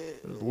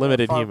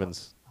limited far-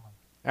 humans.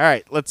 All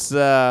right, let's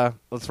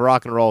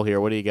rock and roll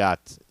here. What do you got?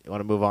 You want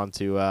to move on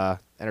to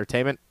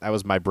entertainment? That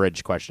was my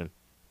bridge question.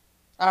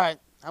 All right,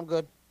 I'm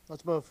good.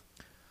 Let's move.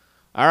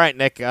 All right,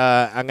 Nick,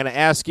 I'm going to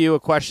ask you a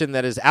question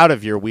that is out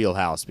of your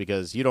wheelhouse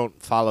because you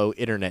don't follow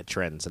internet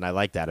trends, and I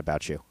like that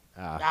about you.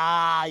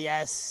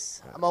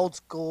 Yes. I'm old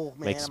school,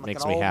 man. Makes I'm like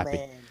me an old happy.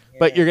 man.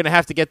 But Yeah. you're going to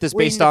have to get this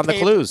Reading based the on the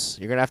paper. clues.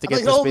 You're going to have to I'm get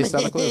like an this old based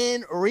on the clues.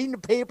 man reading the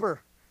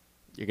paper.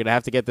 You're going to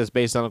have to get this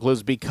based on the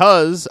clues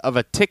because of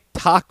a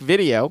TikTok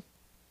video,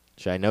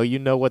 which I know you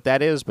know what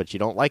that is, but you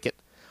don't like it.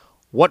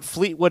 What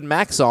Fleetwood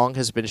Mac song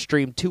has been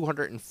streamed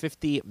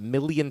 250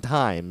 million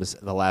times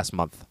in the last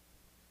month?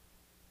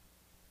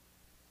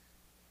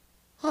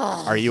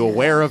 Are you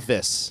aware of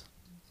this?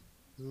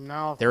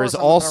 No. There is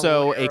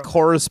also a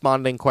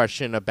corresponding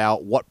question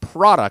about what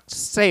product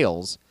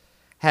sales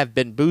have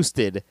been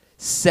boosted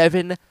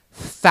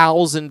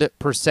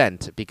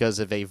 7,000% because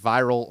of a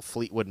viral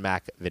Fleetwood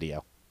Mac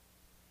video.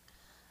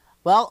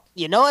 Well,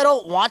 I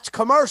don't watch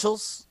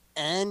commercials,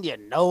 and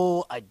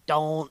I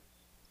don't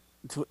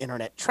do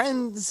internet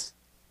trends,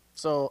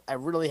 so I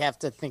really have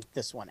to think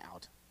this one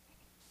out.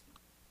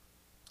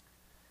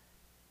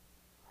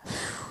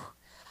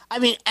 I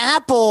mean,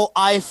 Apple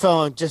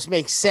iPhone just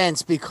makes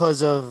sense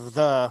because of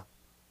that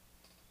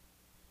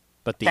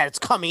it's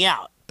coming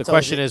out. The So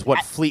question is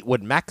what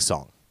Fleetwood Mac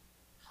song?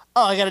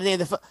 Oh, I gotta name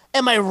the.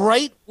 Am I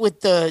right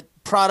with the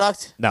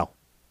product? No.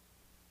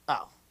 Oh,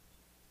 all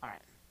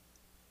right.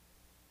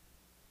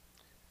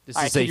 This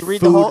All right, is can a you read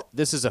food. the whole-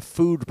 This is a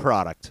food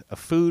product,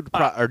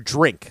 or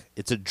drink.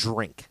 It's a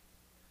drink.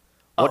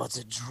 Oh, it's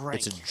a drink.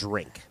 It's a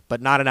drink,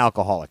 but not an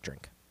alcoholic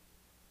drink.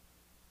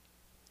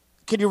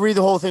 Can you read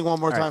the whole thing one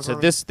more All time? right, so for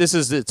me? this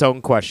is its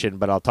own question,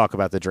 but I'll talk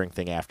about the drink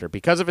thing after.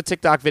 Because of a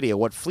TikTok video,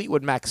 what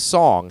Fleetwood Mac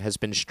song has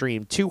been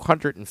streamed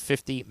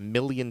 250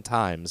 million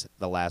times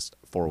the last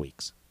 4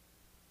 weeks?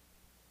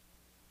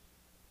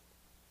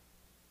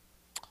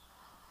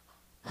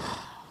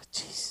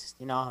 Jeez,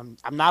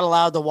 I'm not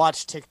allowed to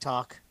watch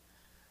TikTok.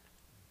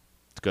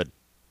 It's good.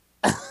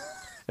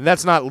 And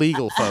that's not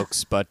legal,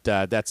 folks, but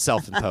that's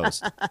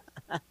self-imposed.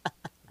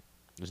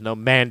 There's no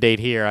mandate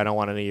here. I don't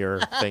want any of your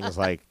things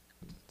like,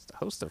 is the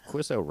host of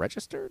Quizzo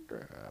registered?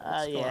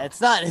 Yeah, it's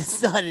not.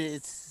 It's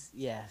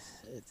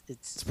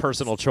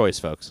personal choice,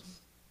 folks.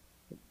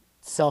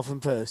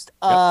 Self-imposed.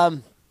 Yep.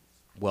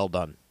 Well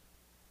done.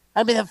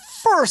 I mean, the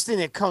first thing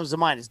that comes to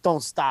mind is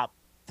 "Don't Stop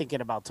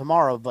Thinking About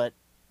Tomorrow," but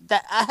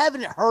that I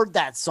haven't heard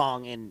that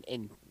song in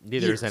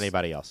Neither years. is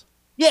anybody else.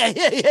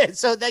 Yeah.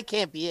 So that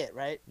can't be it,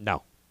 right?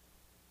 No.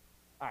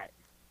 All right.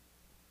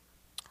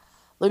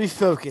 Let me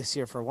focus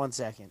here for 1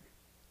 second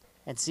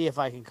and see if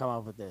I can come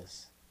up with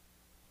this.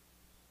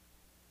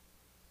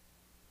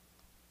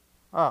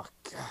 Oh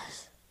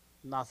gosh,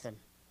 nothing.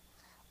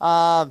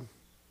 I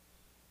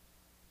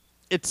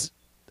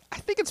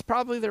think it's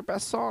probably their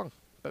best song,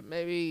 but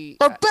maybe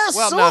Their best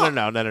well, song?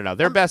 no.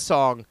 Their best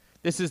song.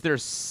 This is their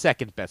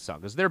second best song.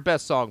 Because their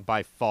best song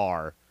by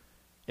far,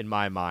 in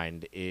my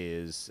mind,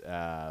 is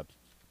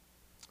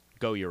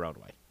 "Go Your Own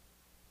Way."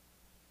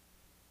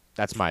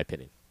 That's my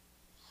opinion.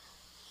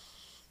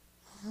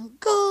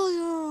 Go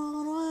your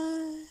own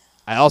way.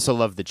 I also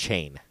love "The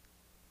Chain."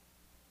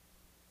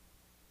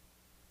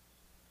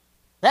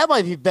 That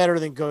might be better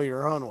than "Go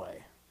Your Own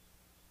Way."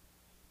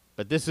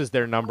 But this is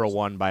their number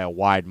one by a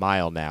wide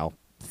mile now,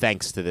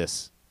 thanks to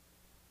this.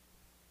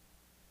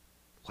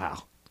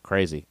 Wow,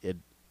 crazy!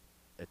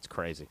 It's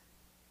crazy.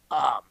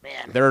 Oh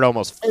man, They're at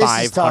almost This is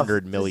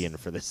 500 tough. million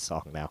for this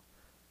song now.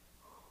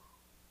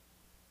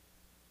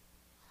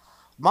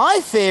 my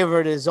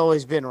favorite has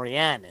always been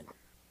Rhiannon.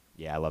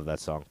 Yeah, I love that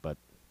song, but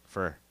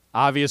for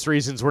obvious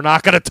reasons, we're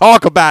not going to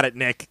talk about it,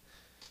 Nick.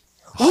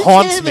 We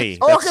Haunts can't me. even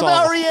talk That song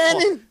about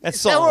Rhiannon. That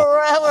Is that song where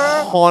we're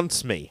at?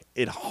 haunts me.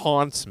 It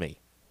haunts me.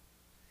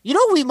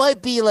 We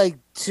might be like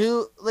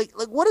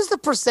what is the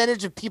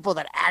percentage of people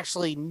that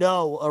actually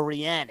know a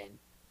Rhiannon?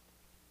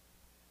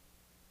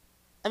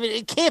 I mean,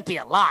 it can't be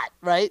a lot,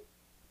 right?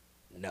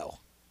 No,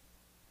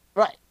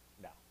 Right.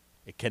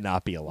 it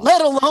cannot be a lot.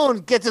 Let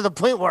alone get to the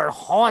point where it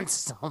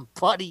haunts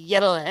somebody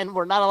yet, and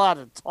we're not allowed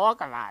to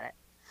talk about it.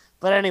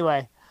 But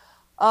anyway,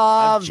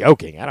 I'm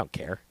joking. I don't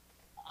care.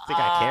 Think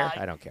I care?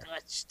 I don't care.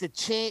 The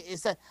chain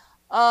is that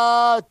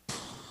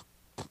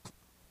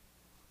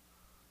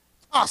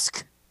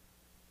Tusk.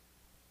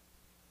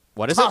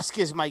 What is it? Tusk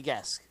is my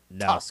guess.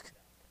 No. Tusk.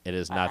 It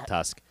is not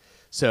Tusk.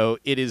 So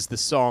it is the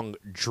song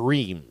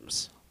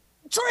 "Dreams."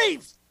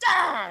 Dreams.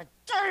 I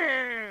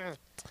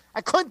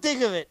couldn't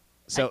think of it.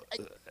 So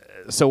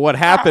what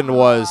happened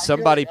was I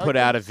somebody really- put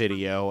out a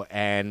video,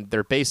 and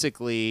they're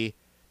basically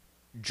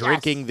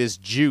drinking this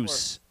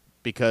juice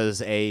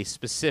because a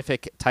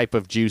specific type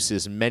of juice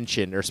is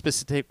mentioned, or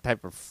specific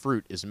type of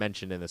fruit is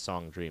mentioned in the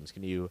song "Dreams."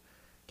 Can you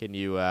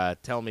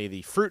tell me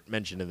the fruit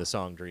mentioned in the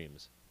song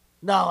 "Dreams"?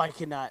 No, I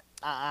cannot.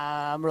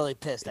 I'm really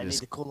pissed. I It need is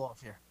to cool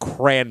off here.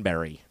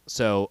 Cranberry.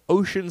 So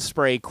Ocean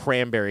Spray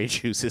cranberry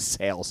juice's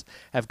sales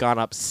have gone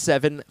up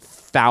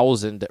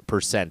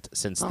 7,000%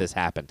 since this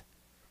happened.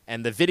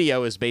 And the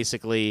video is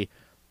basically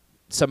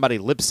somebody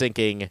lip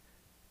syncing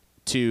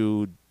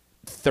to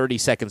 30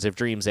 Seconds of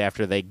Dreams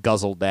after they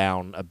guzzle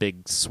down a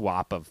big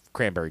swap of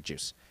cranberry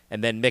juice.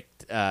 And then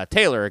Mick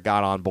Taylor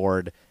got on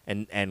board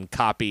and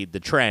copied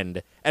the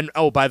trend. And,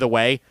 oh, by the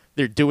way,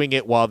 they're doing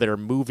it while they're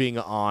moving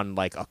on,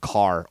 like, a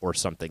car or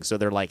something. So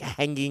they're, like,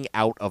 hanging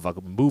out of a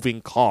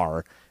moving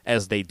car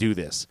as they do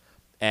this.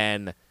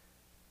 And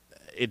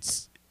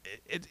it's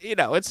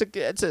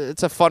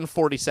a fun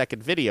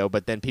 40-second video,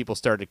 but then people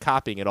started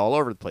copying it all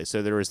over the place.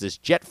 So there was this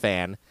Jet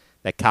fan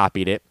that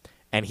copied it,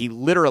 and he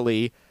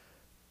literally,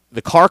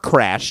 the car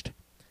crashed,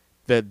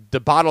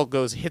 the bottle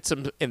hits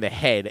him in the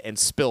head and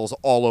spills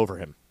all over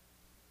him.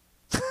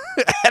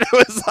 And it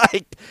was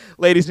like,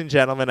 ladies and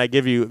gentlemen, I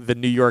give you the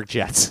New York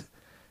Jets.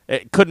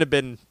 It couldn't have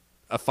been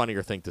a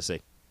funnier thing to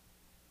see.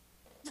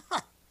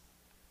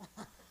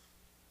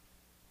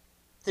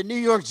 The New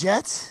York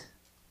Jets?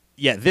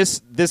 Yeah,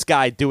 this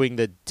guy doing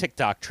the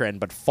TikTok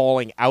trend, but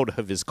falling out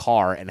of his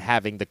car and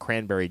having the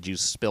cranberry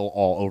juice spill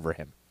all over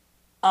him.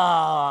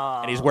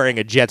 And he's wearing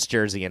a Jets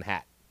jersey and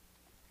hat.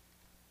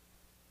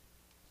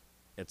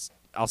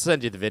 I'll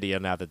send you the video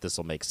now that this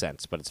will make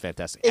sense, but it's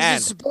fantastic. Is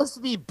it supposed to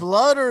be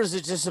blood, or is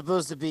it just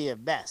supposed to be a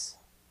mess?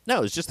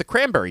 No, it's just the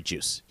cranberry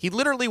juice. He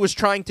literally was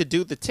trying to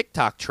do the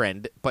TikTok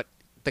trend, but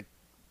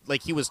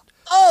he was.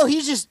 Oh,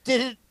 he just did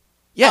it.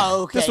 Yeah,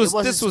 oh, okay. It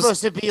wasn't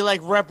supposed to be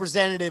like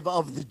representative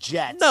of the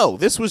Jets. No,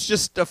 this was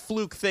just a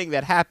fluke thing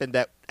that happened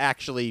that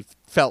actually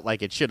felt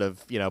like it should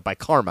have, by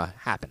karma,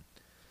 happened.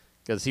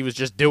 Because he was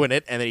just doing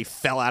it, and then he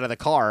fell out of the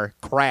car,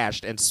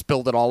 crashed, and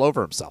spilled it all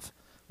over himself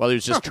while he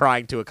was just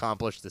trying to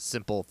accomplish the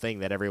simple thing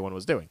that everyone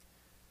was doing.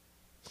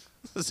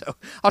 So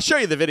I'll show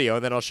you the video,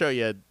 and then I'll show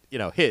you,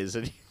 his.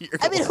 And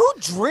who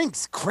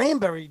drinks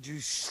cranberry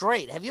juice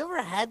straight? Have you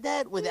ever had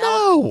that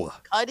without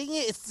cutting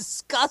it? It's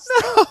disgusting.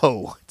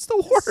 No, it's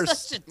the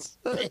worst.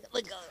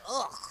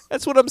 Ugh.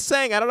 That's what I'm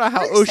saying. I don't know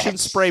how Ocean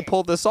Spray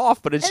pulled this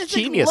off, but it's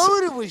genius. Like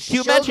loaded with Can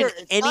you sugar.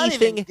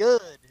 imagine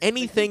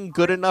anything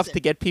good enough it. to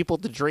get people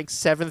to drink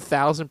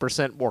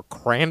 7,000% more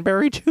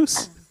cranberry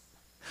juice?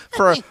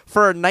 For a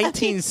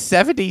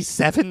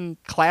 1977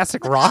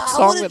 classic rock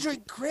song. I wouldn't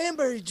drink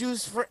cranberry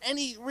juice for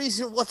any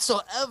reason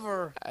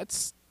whatsoever.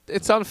 It's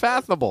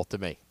unfathomable to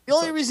me. The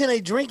only reason I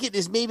drink it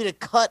is maybe to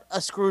cut a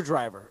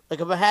screwdriver.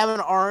 Like if I'm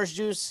having orange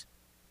juice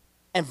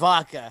and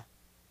vodka,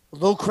 a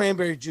little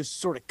cranberry juice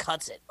sort of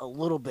cuts it a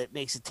little bit,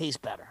 makes it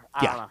taste better.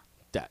 I don't know.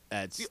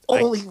 That's the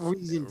only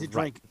reason to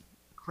drink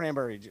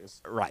cranberry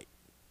juice. Right.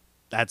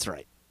 That's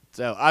right.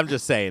 So I'm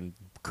just saying,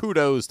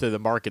 kudos to the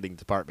marketing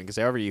department, because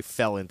however you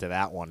fell into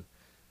that one.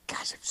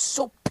 Gosh, I'm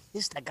so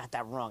pissed I got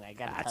that wrong.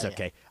 That's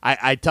okay.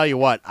 I tell you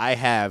what, I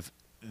have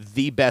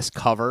the best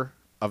cover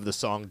of the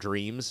song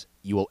Dreams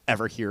you will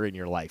ever hear in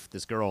your life.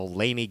 This girl,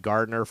 Lainey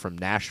Gardner from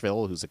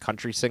Nashville, who's a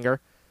country singer,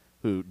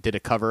 who did a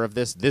cover of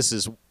this.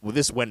 This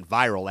went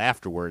viral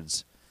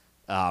afterwards.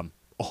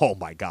 Oh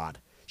my God.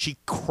 She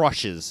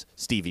crushes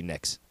Stevie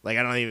Nicks. Like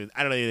I don't even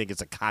think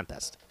it's a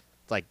contest.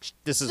 Like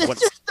this is what.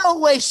 There's no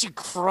way she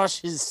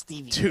crushes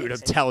Stevie. Dude,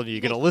 Nicks. I'm telling you,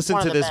 you're gonna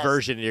listen to this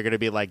version, and you're gonna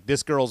be like,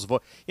 this girl's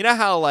voice. You know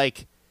how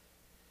like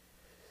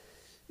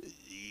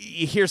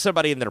you hear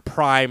somebody in their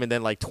prime, and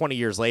then like 20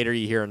 years later,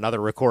 you hear another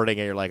recording,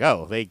 and you're like,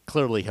 oh, they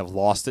clearly have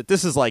lost it.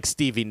 This is like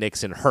Stevie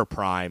Nicks in her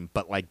prime,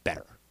 but like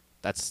better.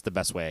 That's the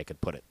best way I could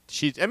put it.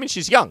 She's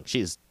young.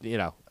 She's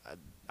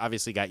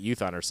obviously got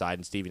youth on her side,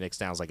 and Stevie Nicks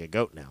sounds like a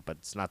goat now, but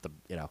it's not the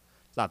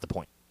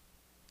point.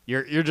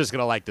 You're just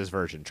gonna like this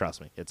version,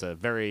 trust me. It's a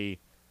very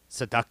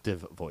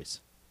seductive voice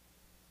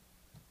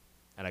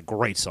and a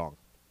great song.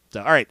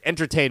 So, all right,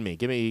 entertain me.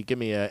 Give me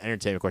an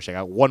entertainment question. I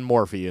got one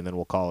more for you, and then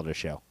we'll call it a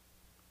show.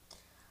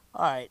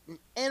 All right,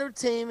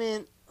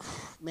 entertainment.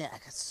 Man, I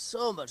got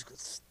so much good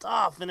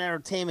stuff in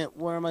entertainment.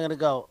 Where am I gonna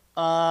go?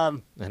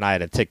 And I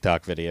had a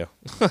TikTok video.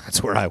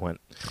 That's where I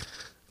went.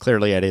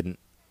 Clearly, I didn't.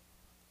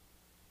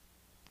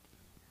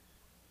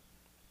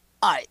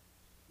 All right,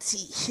 see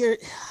here.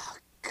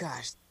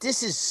 Gosh,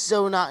 this is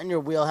so not in your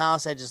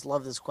wheelhouse. I just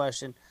love this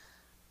question.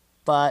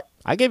 But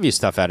I give you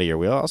stuff out of your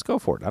wheelhouse. Go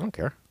for it. I don't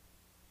care.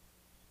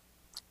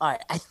 All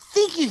right, I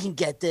think you can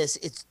get this.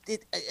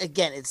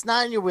 Again, it's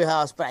not in your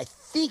wheelhouse, but I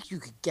think you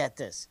could get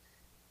this.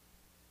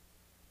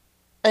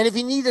 And if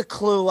you need a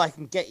clue, I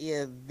can get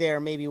you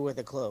there maybe with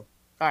a clue. All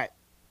right.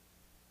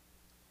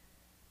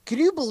 Can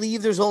you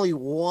believe there's only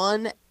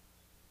one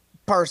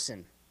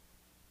person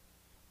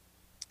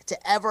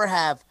to ever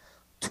have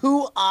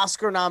 2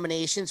 Oscar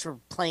nominations for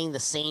playing the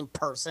same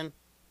person?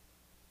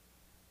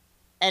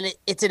 And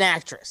it's an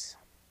actress.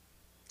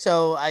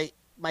 So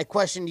my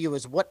question to you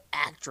is, what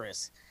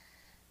actress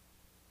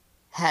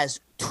has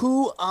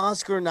 2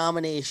 Oscar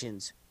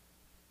nominations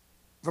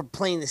for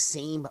playing the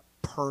same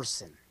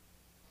person?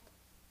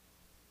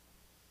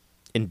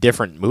 In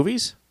different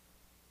movies?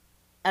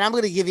 And I'm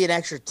going to give you an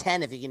extra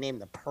 10 if you can name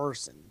the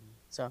person.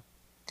 So,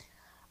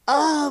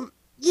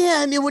 yeah,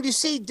 I mean, when you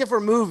say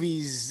different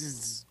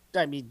movies,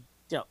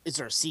 is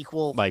there a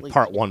sequel? Like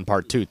part 1,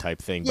 part 2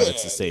 type thing, but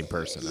it's the same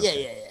person.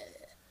 Yeah.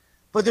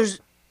 But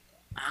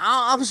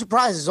I'm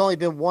surprised there's only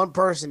been one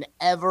person to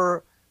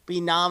ever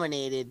be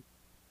nominated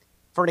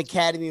for an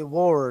Academy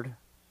Award.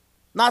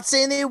 Not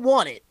saying they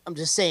won it. I'm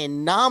just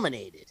saying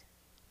nominated.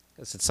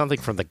 Is it something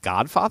from The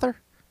Godfather?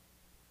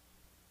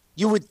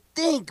 You would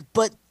think,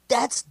 but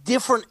that's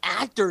different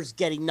actors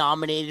getting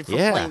nominated for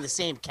playing the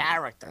same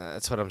character.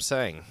 That's what I'm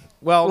saying.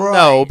 Well, Right.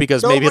 no,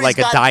 because maybe Nobody's like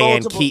a got Diane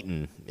multiple-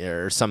 Keaton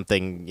or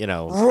something,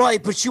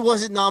 Right, but she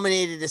wasn't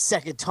nominated a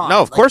second time.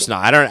 No, of course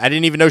not. I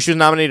didn't even know she was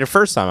nominated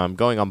first time. I'm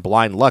going on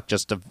blind luck.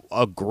 Just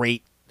a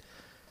great,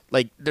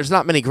 like, there's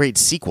not many great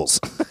sequels.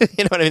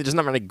 You know what I mean? There's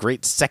not many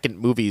great second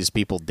movies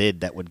people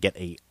did that would get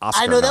a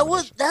Oscar. I know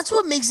nomination. that's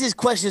what makes this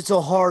question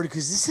so hard,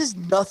 because this has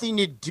nothing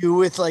to do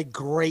with like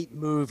great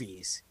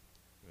movies.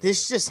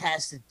 This just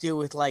has to do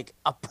with like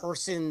a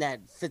person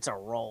that fits a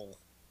role.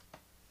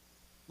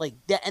 Like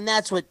that, and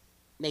that's what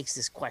makes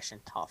this question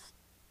tough.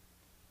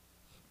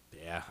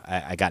 Yeah,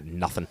 I got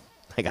nothing.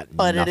 But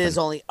nothing. it is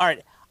only all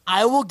right.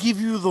 I will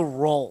give you the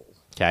role.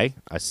 Okay,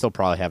 I still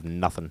probably have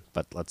nothing,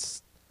 but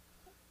let's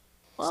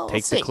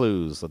take the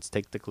clues. Let's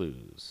take the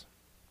clues.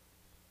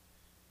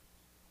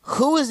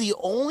 Who is the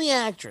only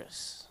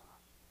actress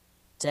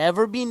to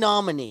ever be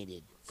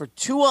nominated for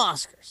 2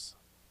 Oscars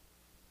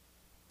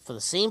for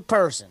the same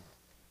person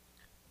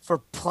for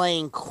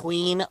playing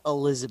Queen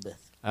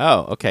Elizabeth?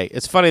 Oh, okay.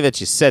 It's funny that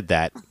you said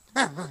that.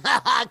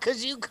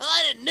 Because you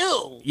kind of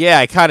knew. Yeah,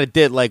 I kind of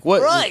did. Like,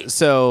 what? Right.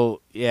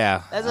 So,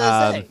 yeah. That's what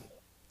I'm saying.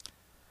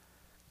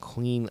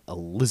 Queen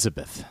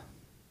Elizabeth.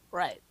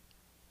 Right.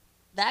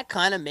 That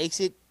kind of makes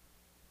it.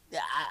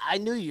 I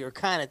knew you were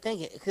kind of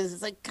thinking, because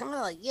it's like kind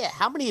of like, yeah,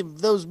 how many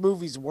of those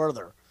movies were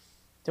there?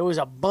 There was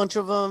a bunch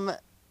of them,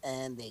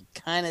 and they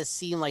kind of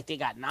seemed like they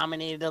got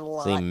nominated a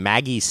lot. Say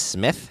Maggie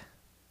Smith.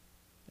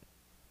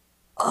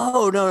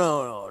 Oh,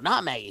 no,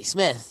 not Maggie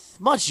Smith.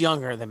 Much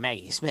younger than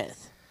Maggie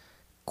Smith.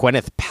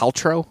 Gwyneth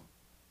Paltrow.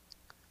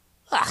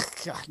 Ah,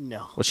 God,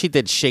 no. Well, she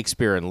did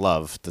Shakespeare in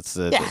Love. That's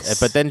Yes.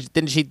 But then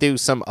didn't she do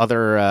some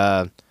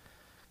other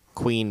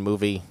Queen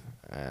movie?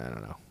 I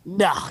don't know.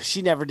 No,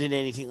 she never did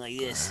anything like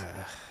this.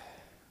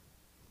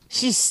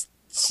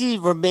 She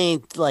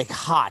remained like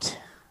hot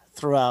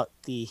throughout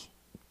the.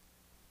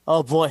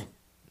 Oh boy,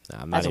 No,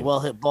 I'm not that's a even- well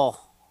hit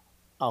ball.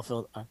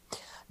 Outfield.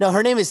 No,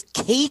 her name is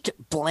Kate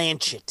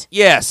Blanchett.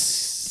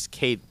 Yes,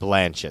 Kate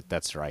Blanchett.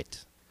 That's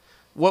right.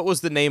 What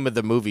was the name of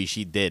the movie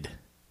she did?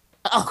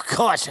 Oh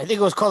gosh, I think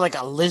it was called like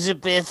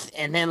Elizabeth,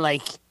 and then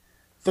like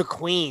the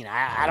Queen.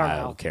 I don't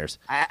know. Who cares?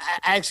 I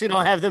actually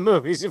don't have the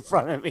movies in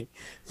front of me,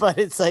 but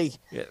it's like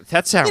Yeah,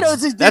 that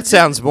sounds it's that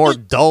sounds more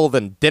dull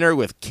than Dinner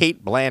with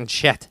Kate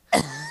Blanchett.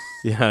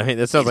 You know what I mean?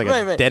 That sounds like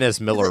a Right.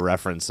 Dennis Miller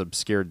reference,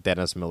 obscure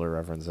Dennis Miller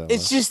reference.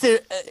 it's just an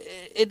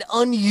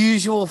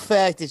unusual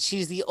fact that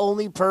she's the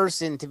only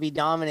person to be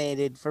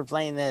nominated for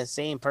playing the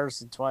same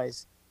person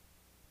twice.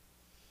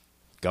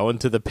 Going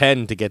to the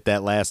pen to get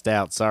that last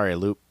out. Sorry,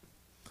 Loop.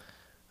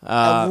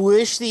 I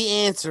wish the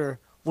answer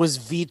was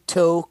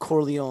Vito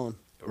Corleone.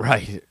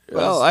 Right.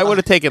 Well, I would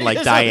have taken like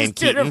Because Diane it's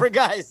dinner Keaton. for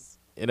guys.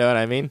 You know what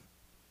I mean?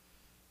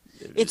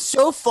 It's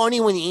so funny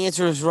when the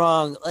answer is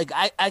wrong. Like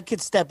I could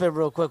step in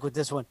real quick with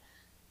this one.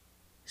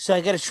 So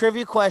I got a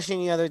trivia question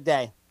the other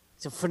day.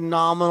 It's a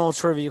phenomenal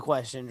trivia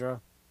question,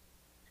 Drew.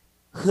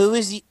 Who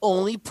is the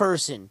only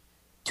person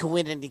to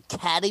win an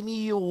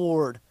Academy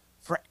Award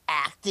for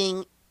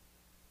acting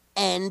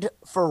and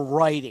for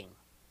writing?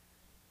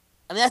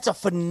 I mean, that's a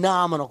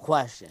phenomenal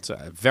question. It's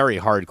a very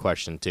hard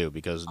question too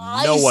because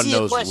I no one see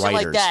knows a question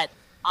writers. like that,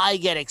 I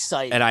get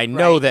excited. And I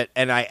know right? that,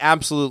 and I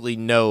absolutely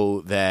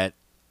know that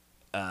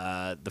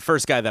the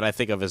first guy that I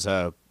think of as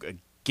a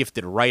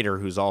gifted writer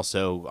who's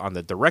also on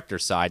the director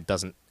side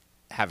doesn't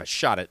have a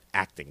shot at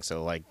acting.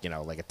 So, like a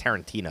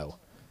Tarantino,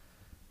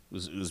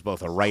 who's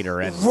both a writer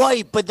and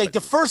Right, but like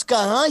the first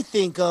guy I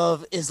think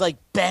of is like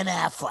Ben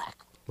Affleck.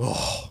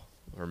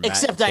 or Matt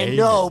Except Damon. I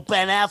know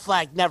Ben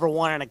Affleck never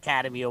won an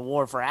Academy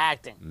Award for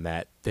acting.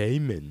 Matt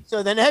Damon.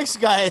 So the next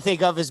guy I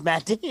think of is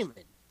Matt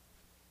Damon,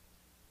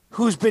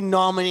 who's been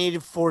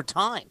nominated 4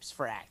 times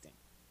for acting.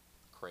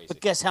 Crazy.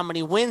 But guess how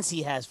many wins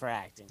he has for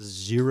acting?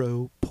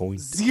 0.0.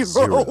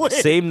 Zero wins.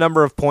 Same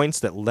number of points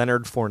that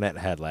Leonard Fournette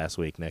had last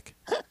week, Nick.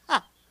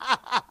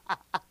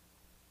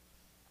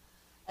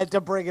 And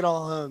to bring it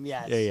all home,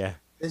 yes. Yeah.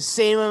 The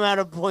same amount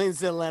of points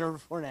that Leonard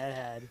Fournette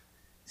had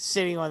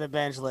sitting on the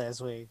bench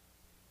last week.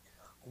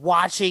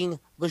 Watching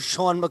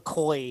LaShawn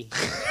McCoy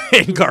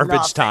In garbage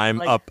nothing. time,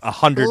 Like, up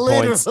 100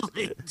 points.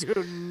 literally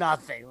do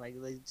nothing. Like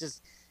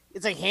just,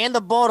 it's like hand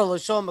the ball to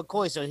LaShawn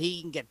McCoy so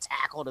he can get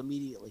tackled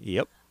immediately.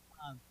 Yep.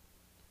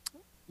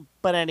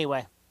 But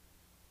anyway,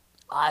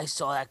 I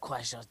saw that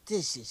question. I was,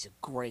 this is a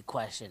great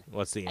question.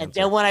 What's the And answer?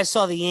 then when I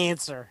saw the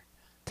answer,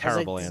 I was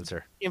Terrible like,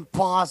 answer.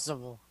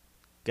 impossible.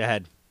 Go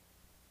ahead.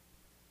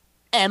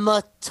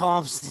 Emma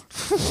Thompson.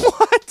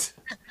 What?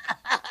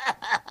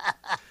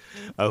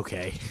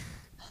 Okay.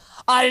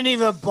 I didn't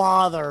even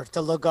bother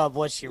to look up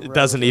what she wrote. It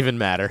doesn't even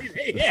matter.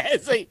 Yeah,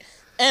 it's like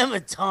Emma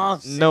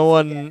Thompson. No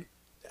one.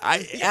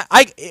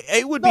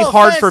 It would be No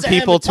hard for offense to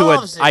people Emma to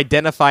Thompson.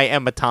 identify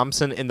Emma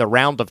Thompson in the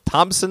round of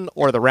Thompson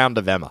or the round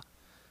of Emma.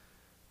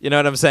 You know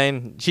what I'm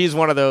saying? She's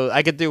one of those.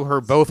 I could do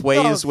her both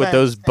ways with offense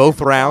those to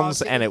both Emma rounds,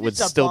 Thompson. and it would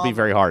It's a still be bummer.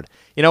 very hard.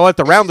 You know what?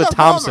 The round of a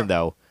Thompson, bummer.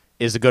 though,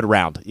 is a good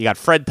round. You got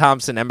Fred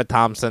Thompson, Emma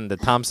Thompson, the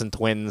Thompson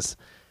twins.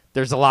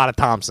 There's a lot of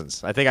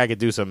Thompsons. I think I could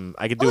do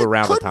a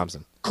round of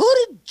Thompson.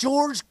 Couldn't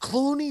George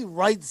Clooney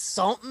write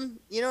something?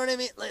 You know what I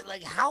mean?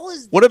 Like how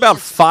is? What about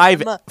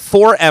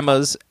four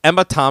Emmas,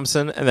 Emma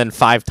Thompson, and then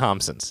 5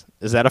 Thompsons?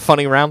 Is that a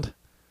funny round?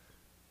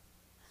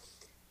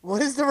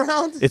 What is the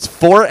round? It's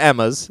 4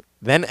 Emmas,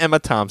 then Emma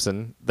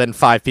Thompson, then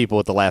 5 people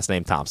with the last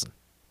name Thompson.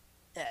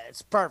 Yeah,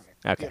 it's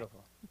perfect. Okay,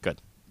 beautiful. Good.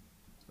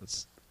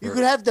 You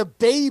could have the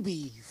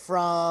baby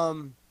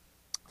from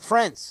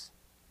Friends.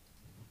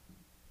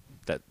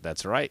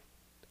 That's right.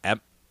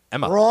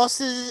 Emma.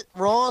 Ross and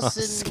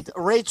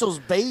Rachel's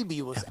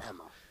baby was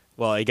Emma.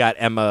 Well, you got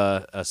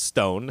Emma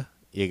Stone.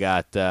 You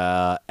got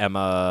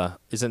Emma.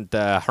 Isn't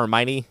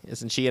Hermione?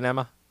 Isn't she an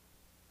Emma?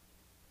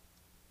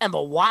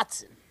 Emma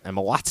Watson.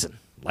 Emma Watson.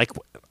 I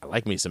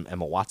like me some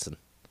Emma Watson.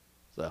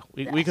 So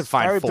we could Very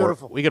find 4.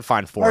 beautiful. We could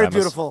find 4 Very Emmas.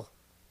 beautiful.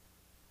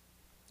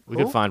 We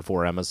could find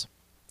 4 Emmas.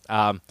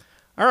 All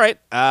right.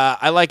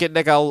 I like it,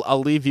 Nick.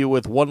 I'll leave you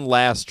with one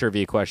last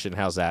trivia question.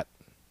 How's that?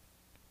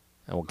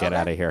 And we'll get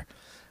out of here.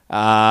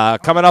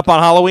 Coming up on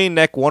Halloween,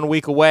 Nick, 1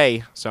 week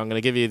away. So I'm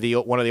going to give you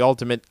one of the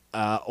ultimate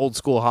old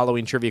school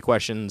Halloween trivia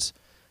questions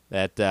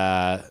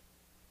that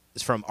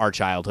is from our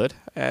childhood,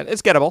 and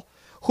it's gettable.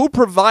 Who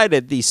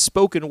provided the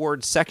spoken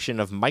word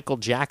section of Michael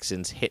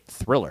Jackson's hit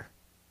Thriller?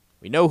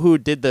 We know who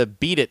did the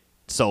Beat It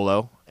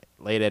solo,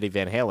 late Eddie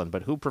Van Halen,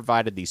 but who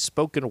provided the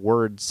spoken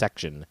word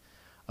section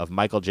of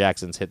Michael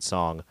Jackson's hit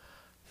song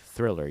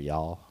Thriller,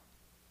 y'all?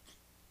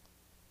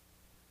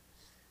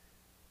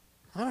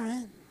 All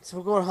right. So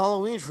we're going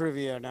Halloween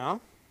trivia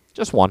now.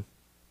 Just one.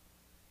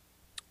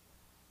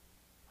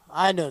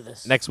 I know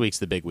this. Next week's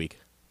the big week.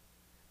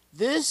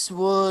 This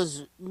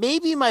was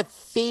maybe my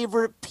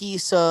favorite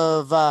piece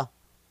of, I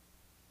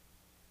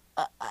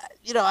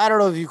don't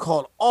know if you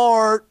call it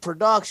art,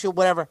 production,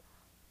 whatever.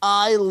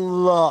 I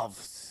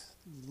loved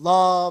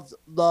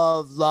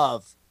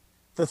the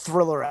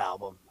Thriller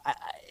album.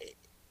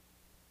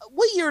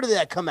 What year did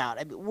that come out?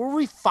 I mean, were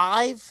we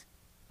 5?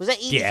 Was that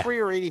 83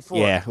 or 84?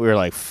 Yeah, we were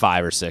like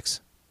 5 or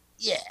 6.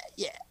 Yeah.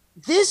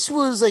 This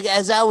was like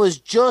as I was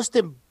just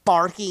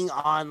embarking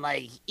on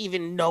like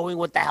even knowing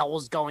what the hell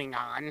was going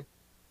on.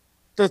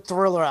 The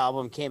Thriller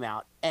album came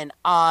out, and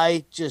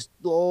I just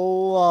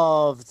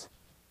loved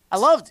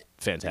it.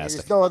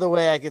 Fantastic. There's no other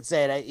way I could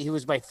say it. He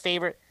was my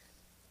favorite.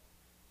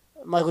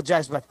 Michael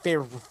Jackson's my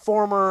favorite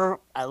performer.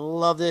 I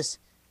love this.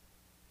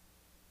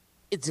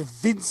 It's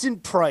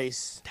Vincent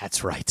Price.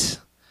 That's right.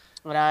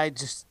 And I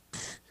just...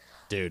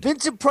 Dude.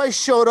 Vincent Price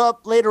showed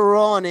up later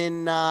on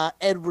in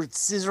Edward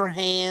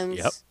Scissorhands.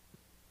 Yep.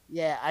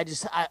 Yeah, I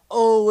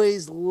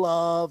always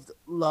loved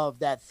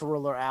that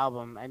Thriller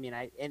album. I mean,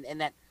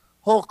 and that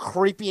whole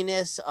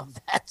creepiness of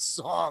that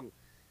song.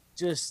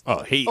 Just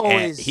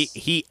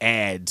he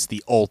adds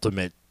the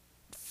ultimate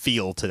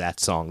feel to that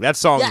song. That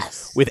song,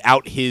 yes.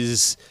 Without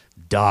his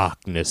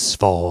darkness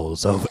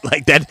falls over,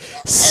 like that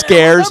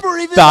scares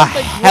the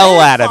hell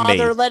out of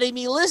me. Letting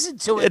me listen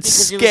to it. It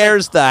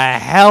scares the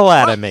hell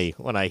out of me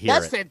when I hear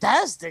that's it. That's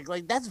fantastic.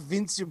 Like that's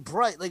Vincent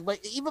Price.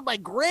 Like even my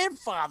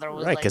grandfather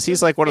was right, because like,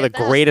 he's like one of the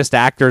greatest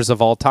actors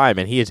of all time,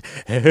 and he is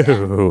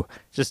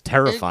just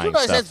terrifying. You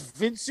guys, stuff. that's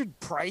Vincent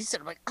Price,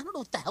 and I'm like, I don't know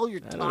what the hell you're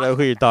talking about. I don't know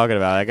who you're talking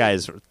about. That guy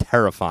is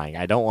terrifying.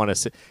 I don't want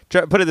to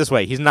put it this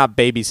way: he's not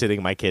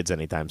babysitting my kids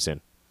anytime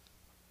soon.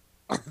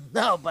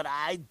 No, but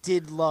I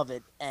did love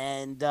it,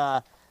 and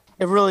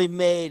it really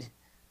made,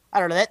 I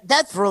don't know,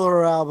 that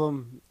Thriller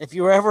album, if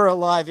you were ever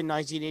alive in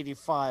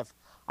 1985,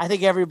 I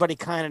think everybody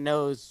kind of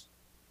knows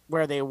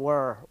where they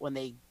were when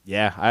they...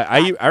 Yeah,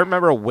 I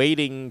remember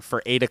waiting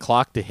for 8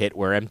 o'clock to hit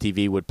where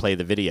MTV would play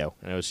the video,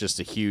 and it was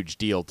just a huge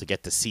deal to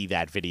get to see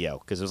that video,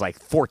 because it was like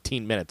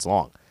 14 minutes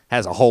long. It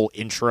has a whole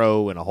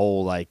intro and a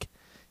whole,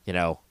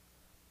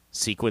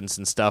 sequence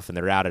and stuff, and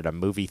they're out at a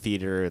movie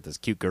theater. This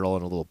cute girl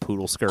in a little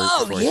poodle skirt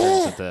before he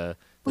turns into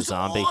the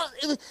zombie.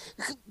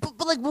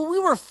 But like when we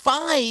were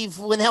 5,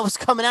 when that was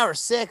coming out, or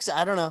 6,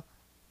 I don't know.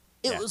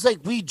 It was like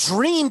we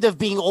dreamed of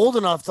being old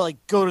enough to like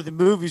go to the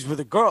movies with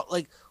a girl.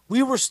 Like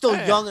we were still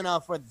young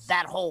enough where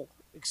that whole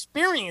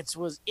experience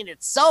was in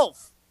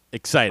itself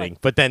exciting,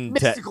 but then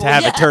mystical, to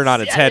have it turn on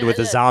its head with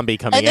a zombie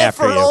coming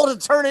after you, and then for it all to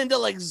turn into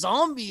like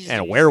zombies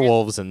and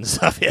werewolves and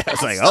stuff. Yeah,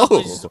 it's like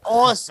was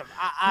awesome.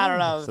 I don't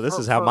know. So this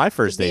is how my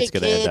first date's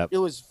gonna end up. It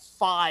was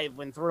 5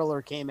 when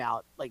Thriller came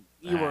out. Like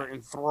you were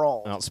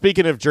enthralled. Well,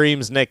 speaking of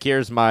dreams, Nick,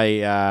 here's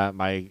my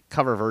my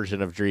cover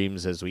version of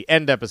Dreams as we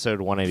end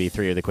episode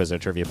 183 of the Quizzo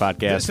Trivia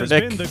Podcast. This For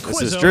Nick,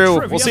 this is Drew.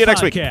 Trivia We'll see you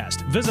next week.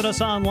 Visit us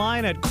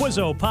online at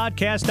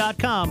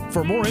QuizzoPodcast.com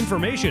for more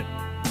information.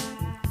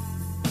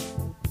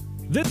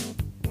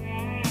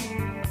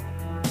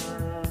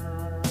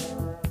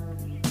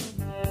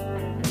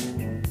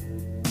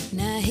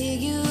 Now here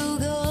you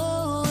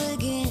go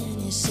again,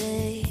 you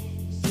say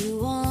you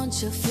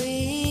want your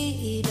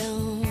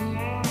freedom.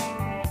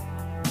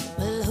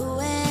 Well, who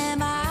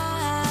am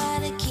I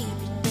to keep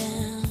it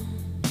down?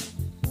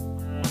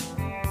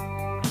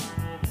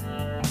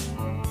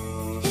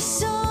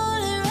 It's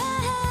only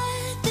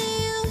right that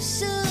you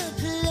should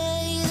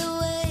play the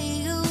way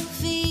you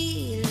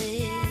feel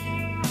it.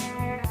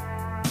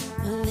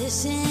 Well,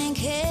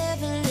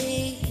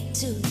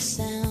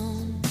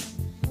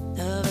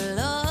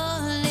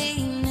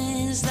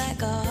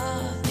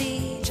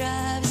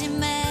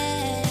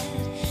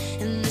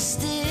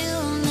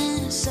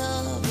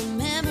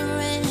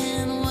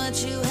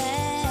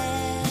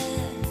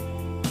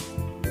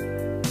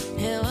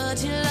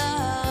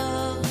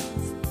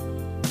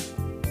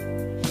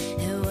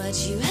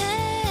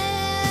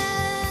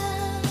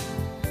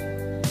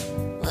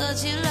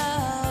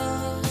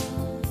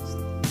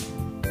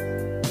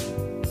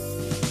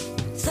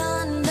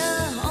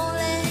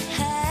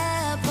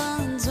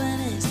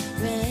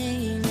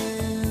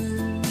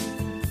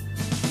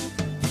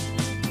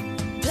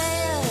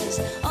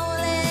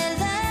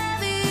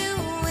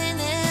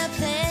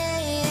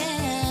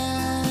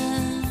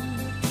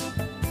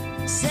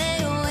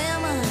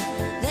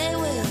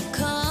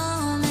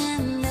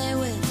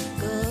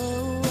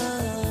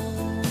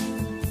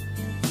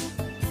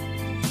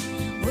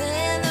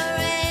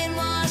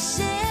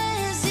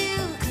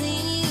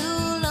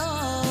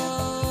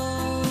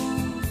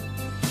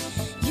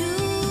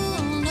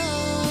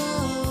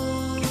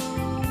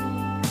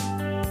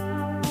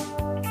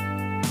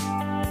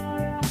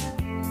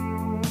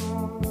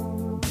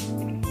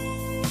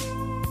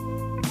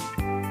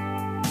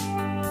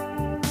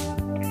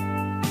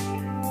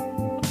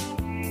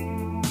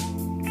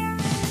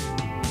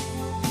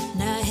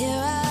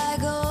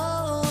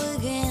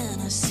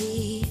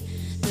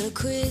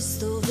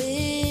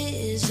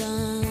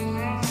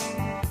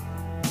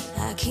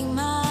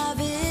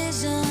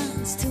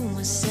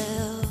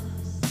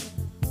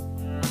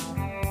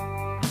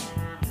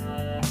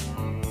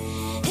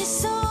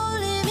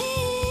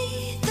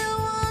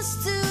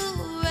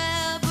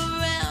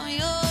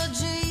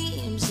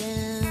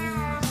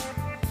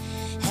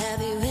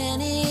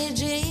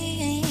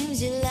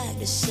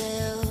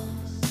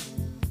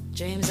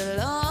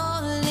 alone.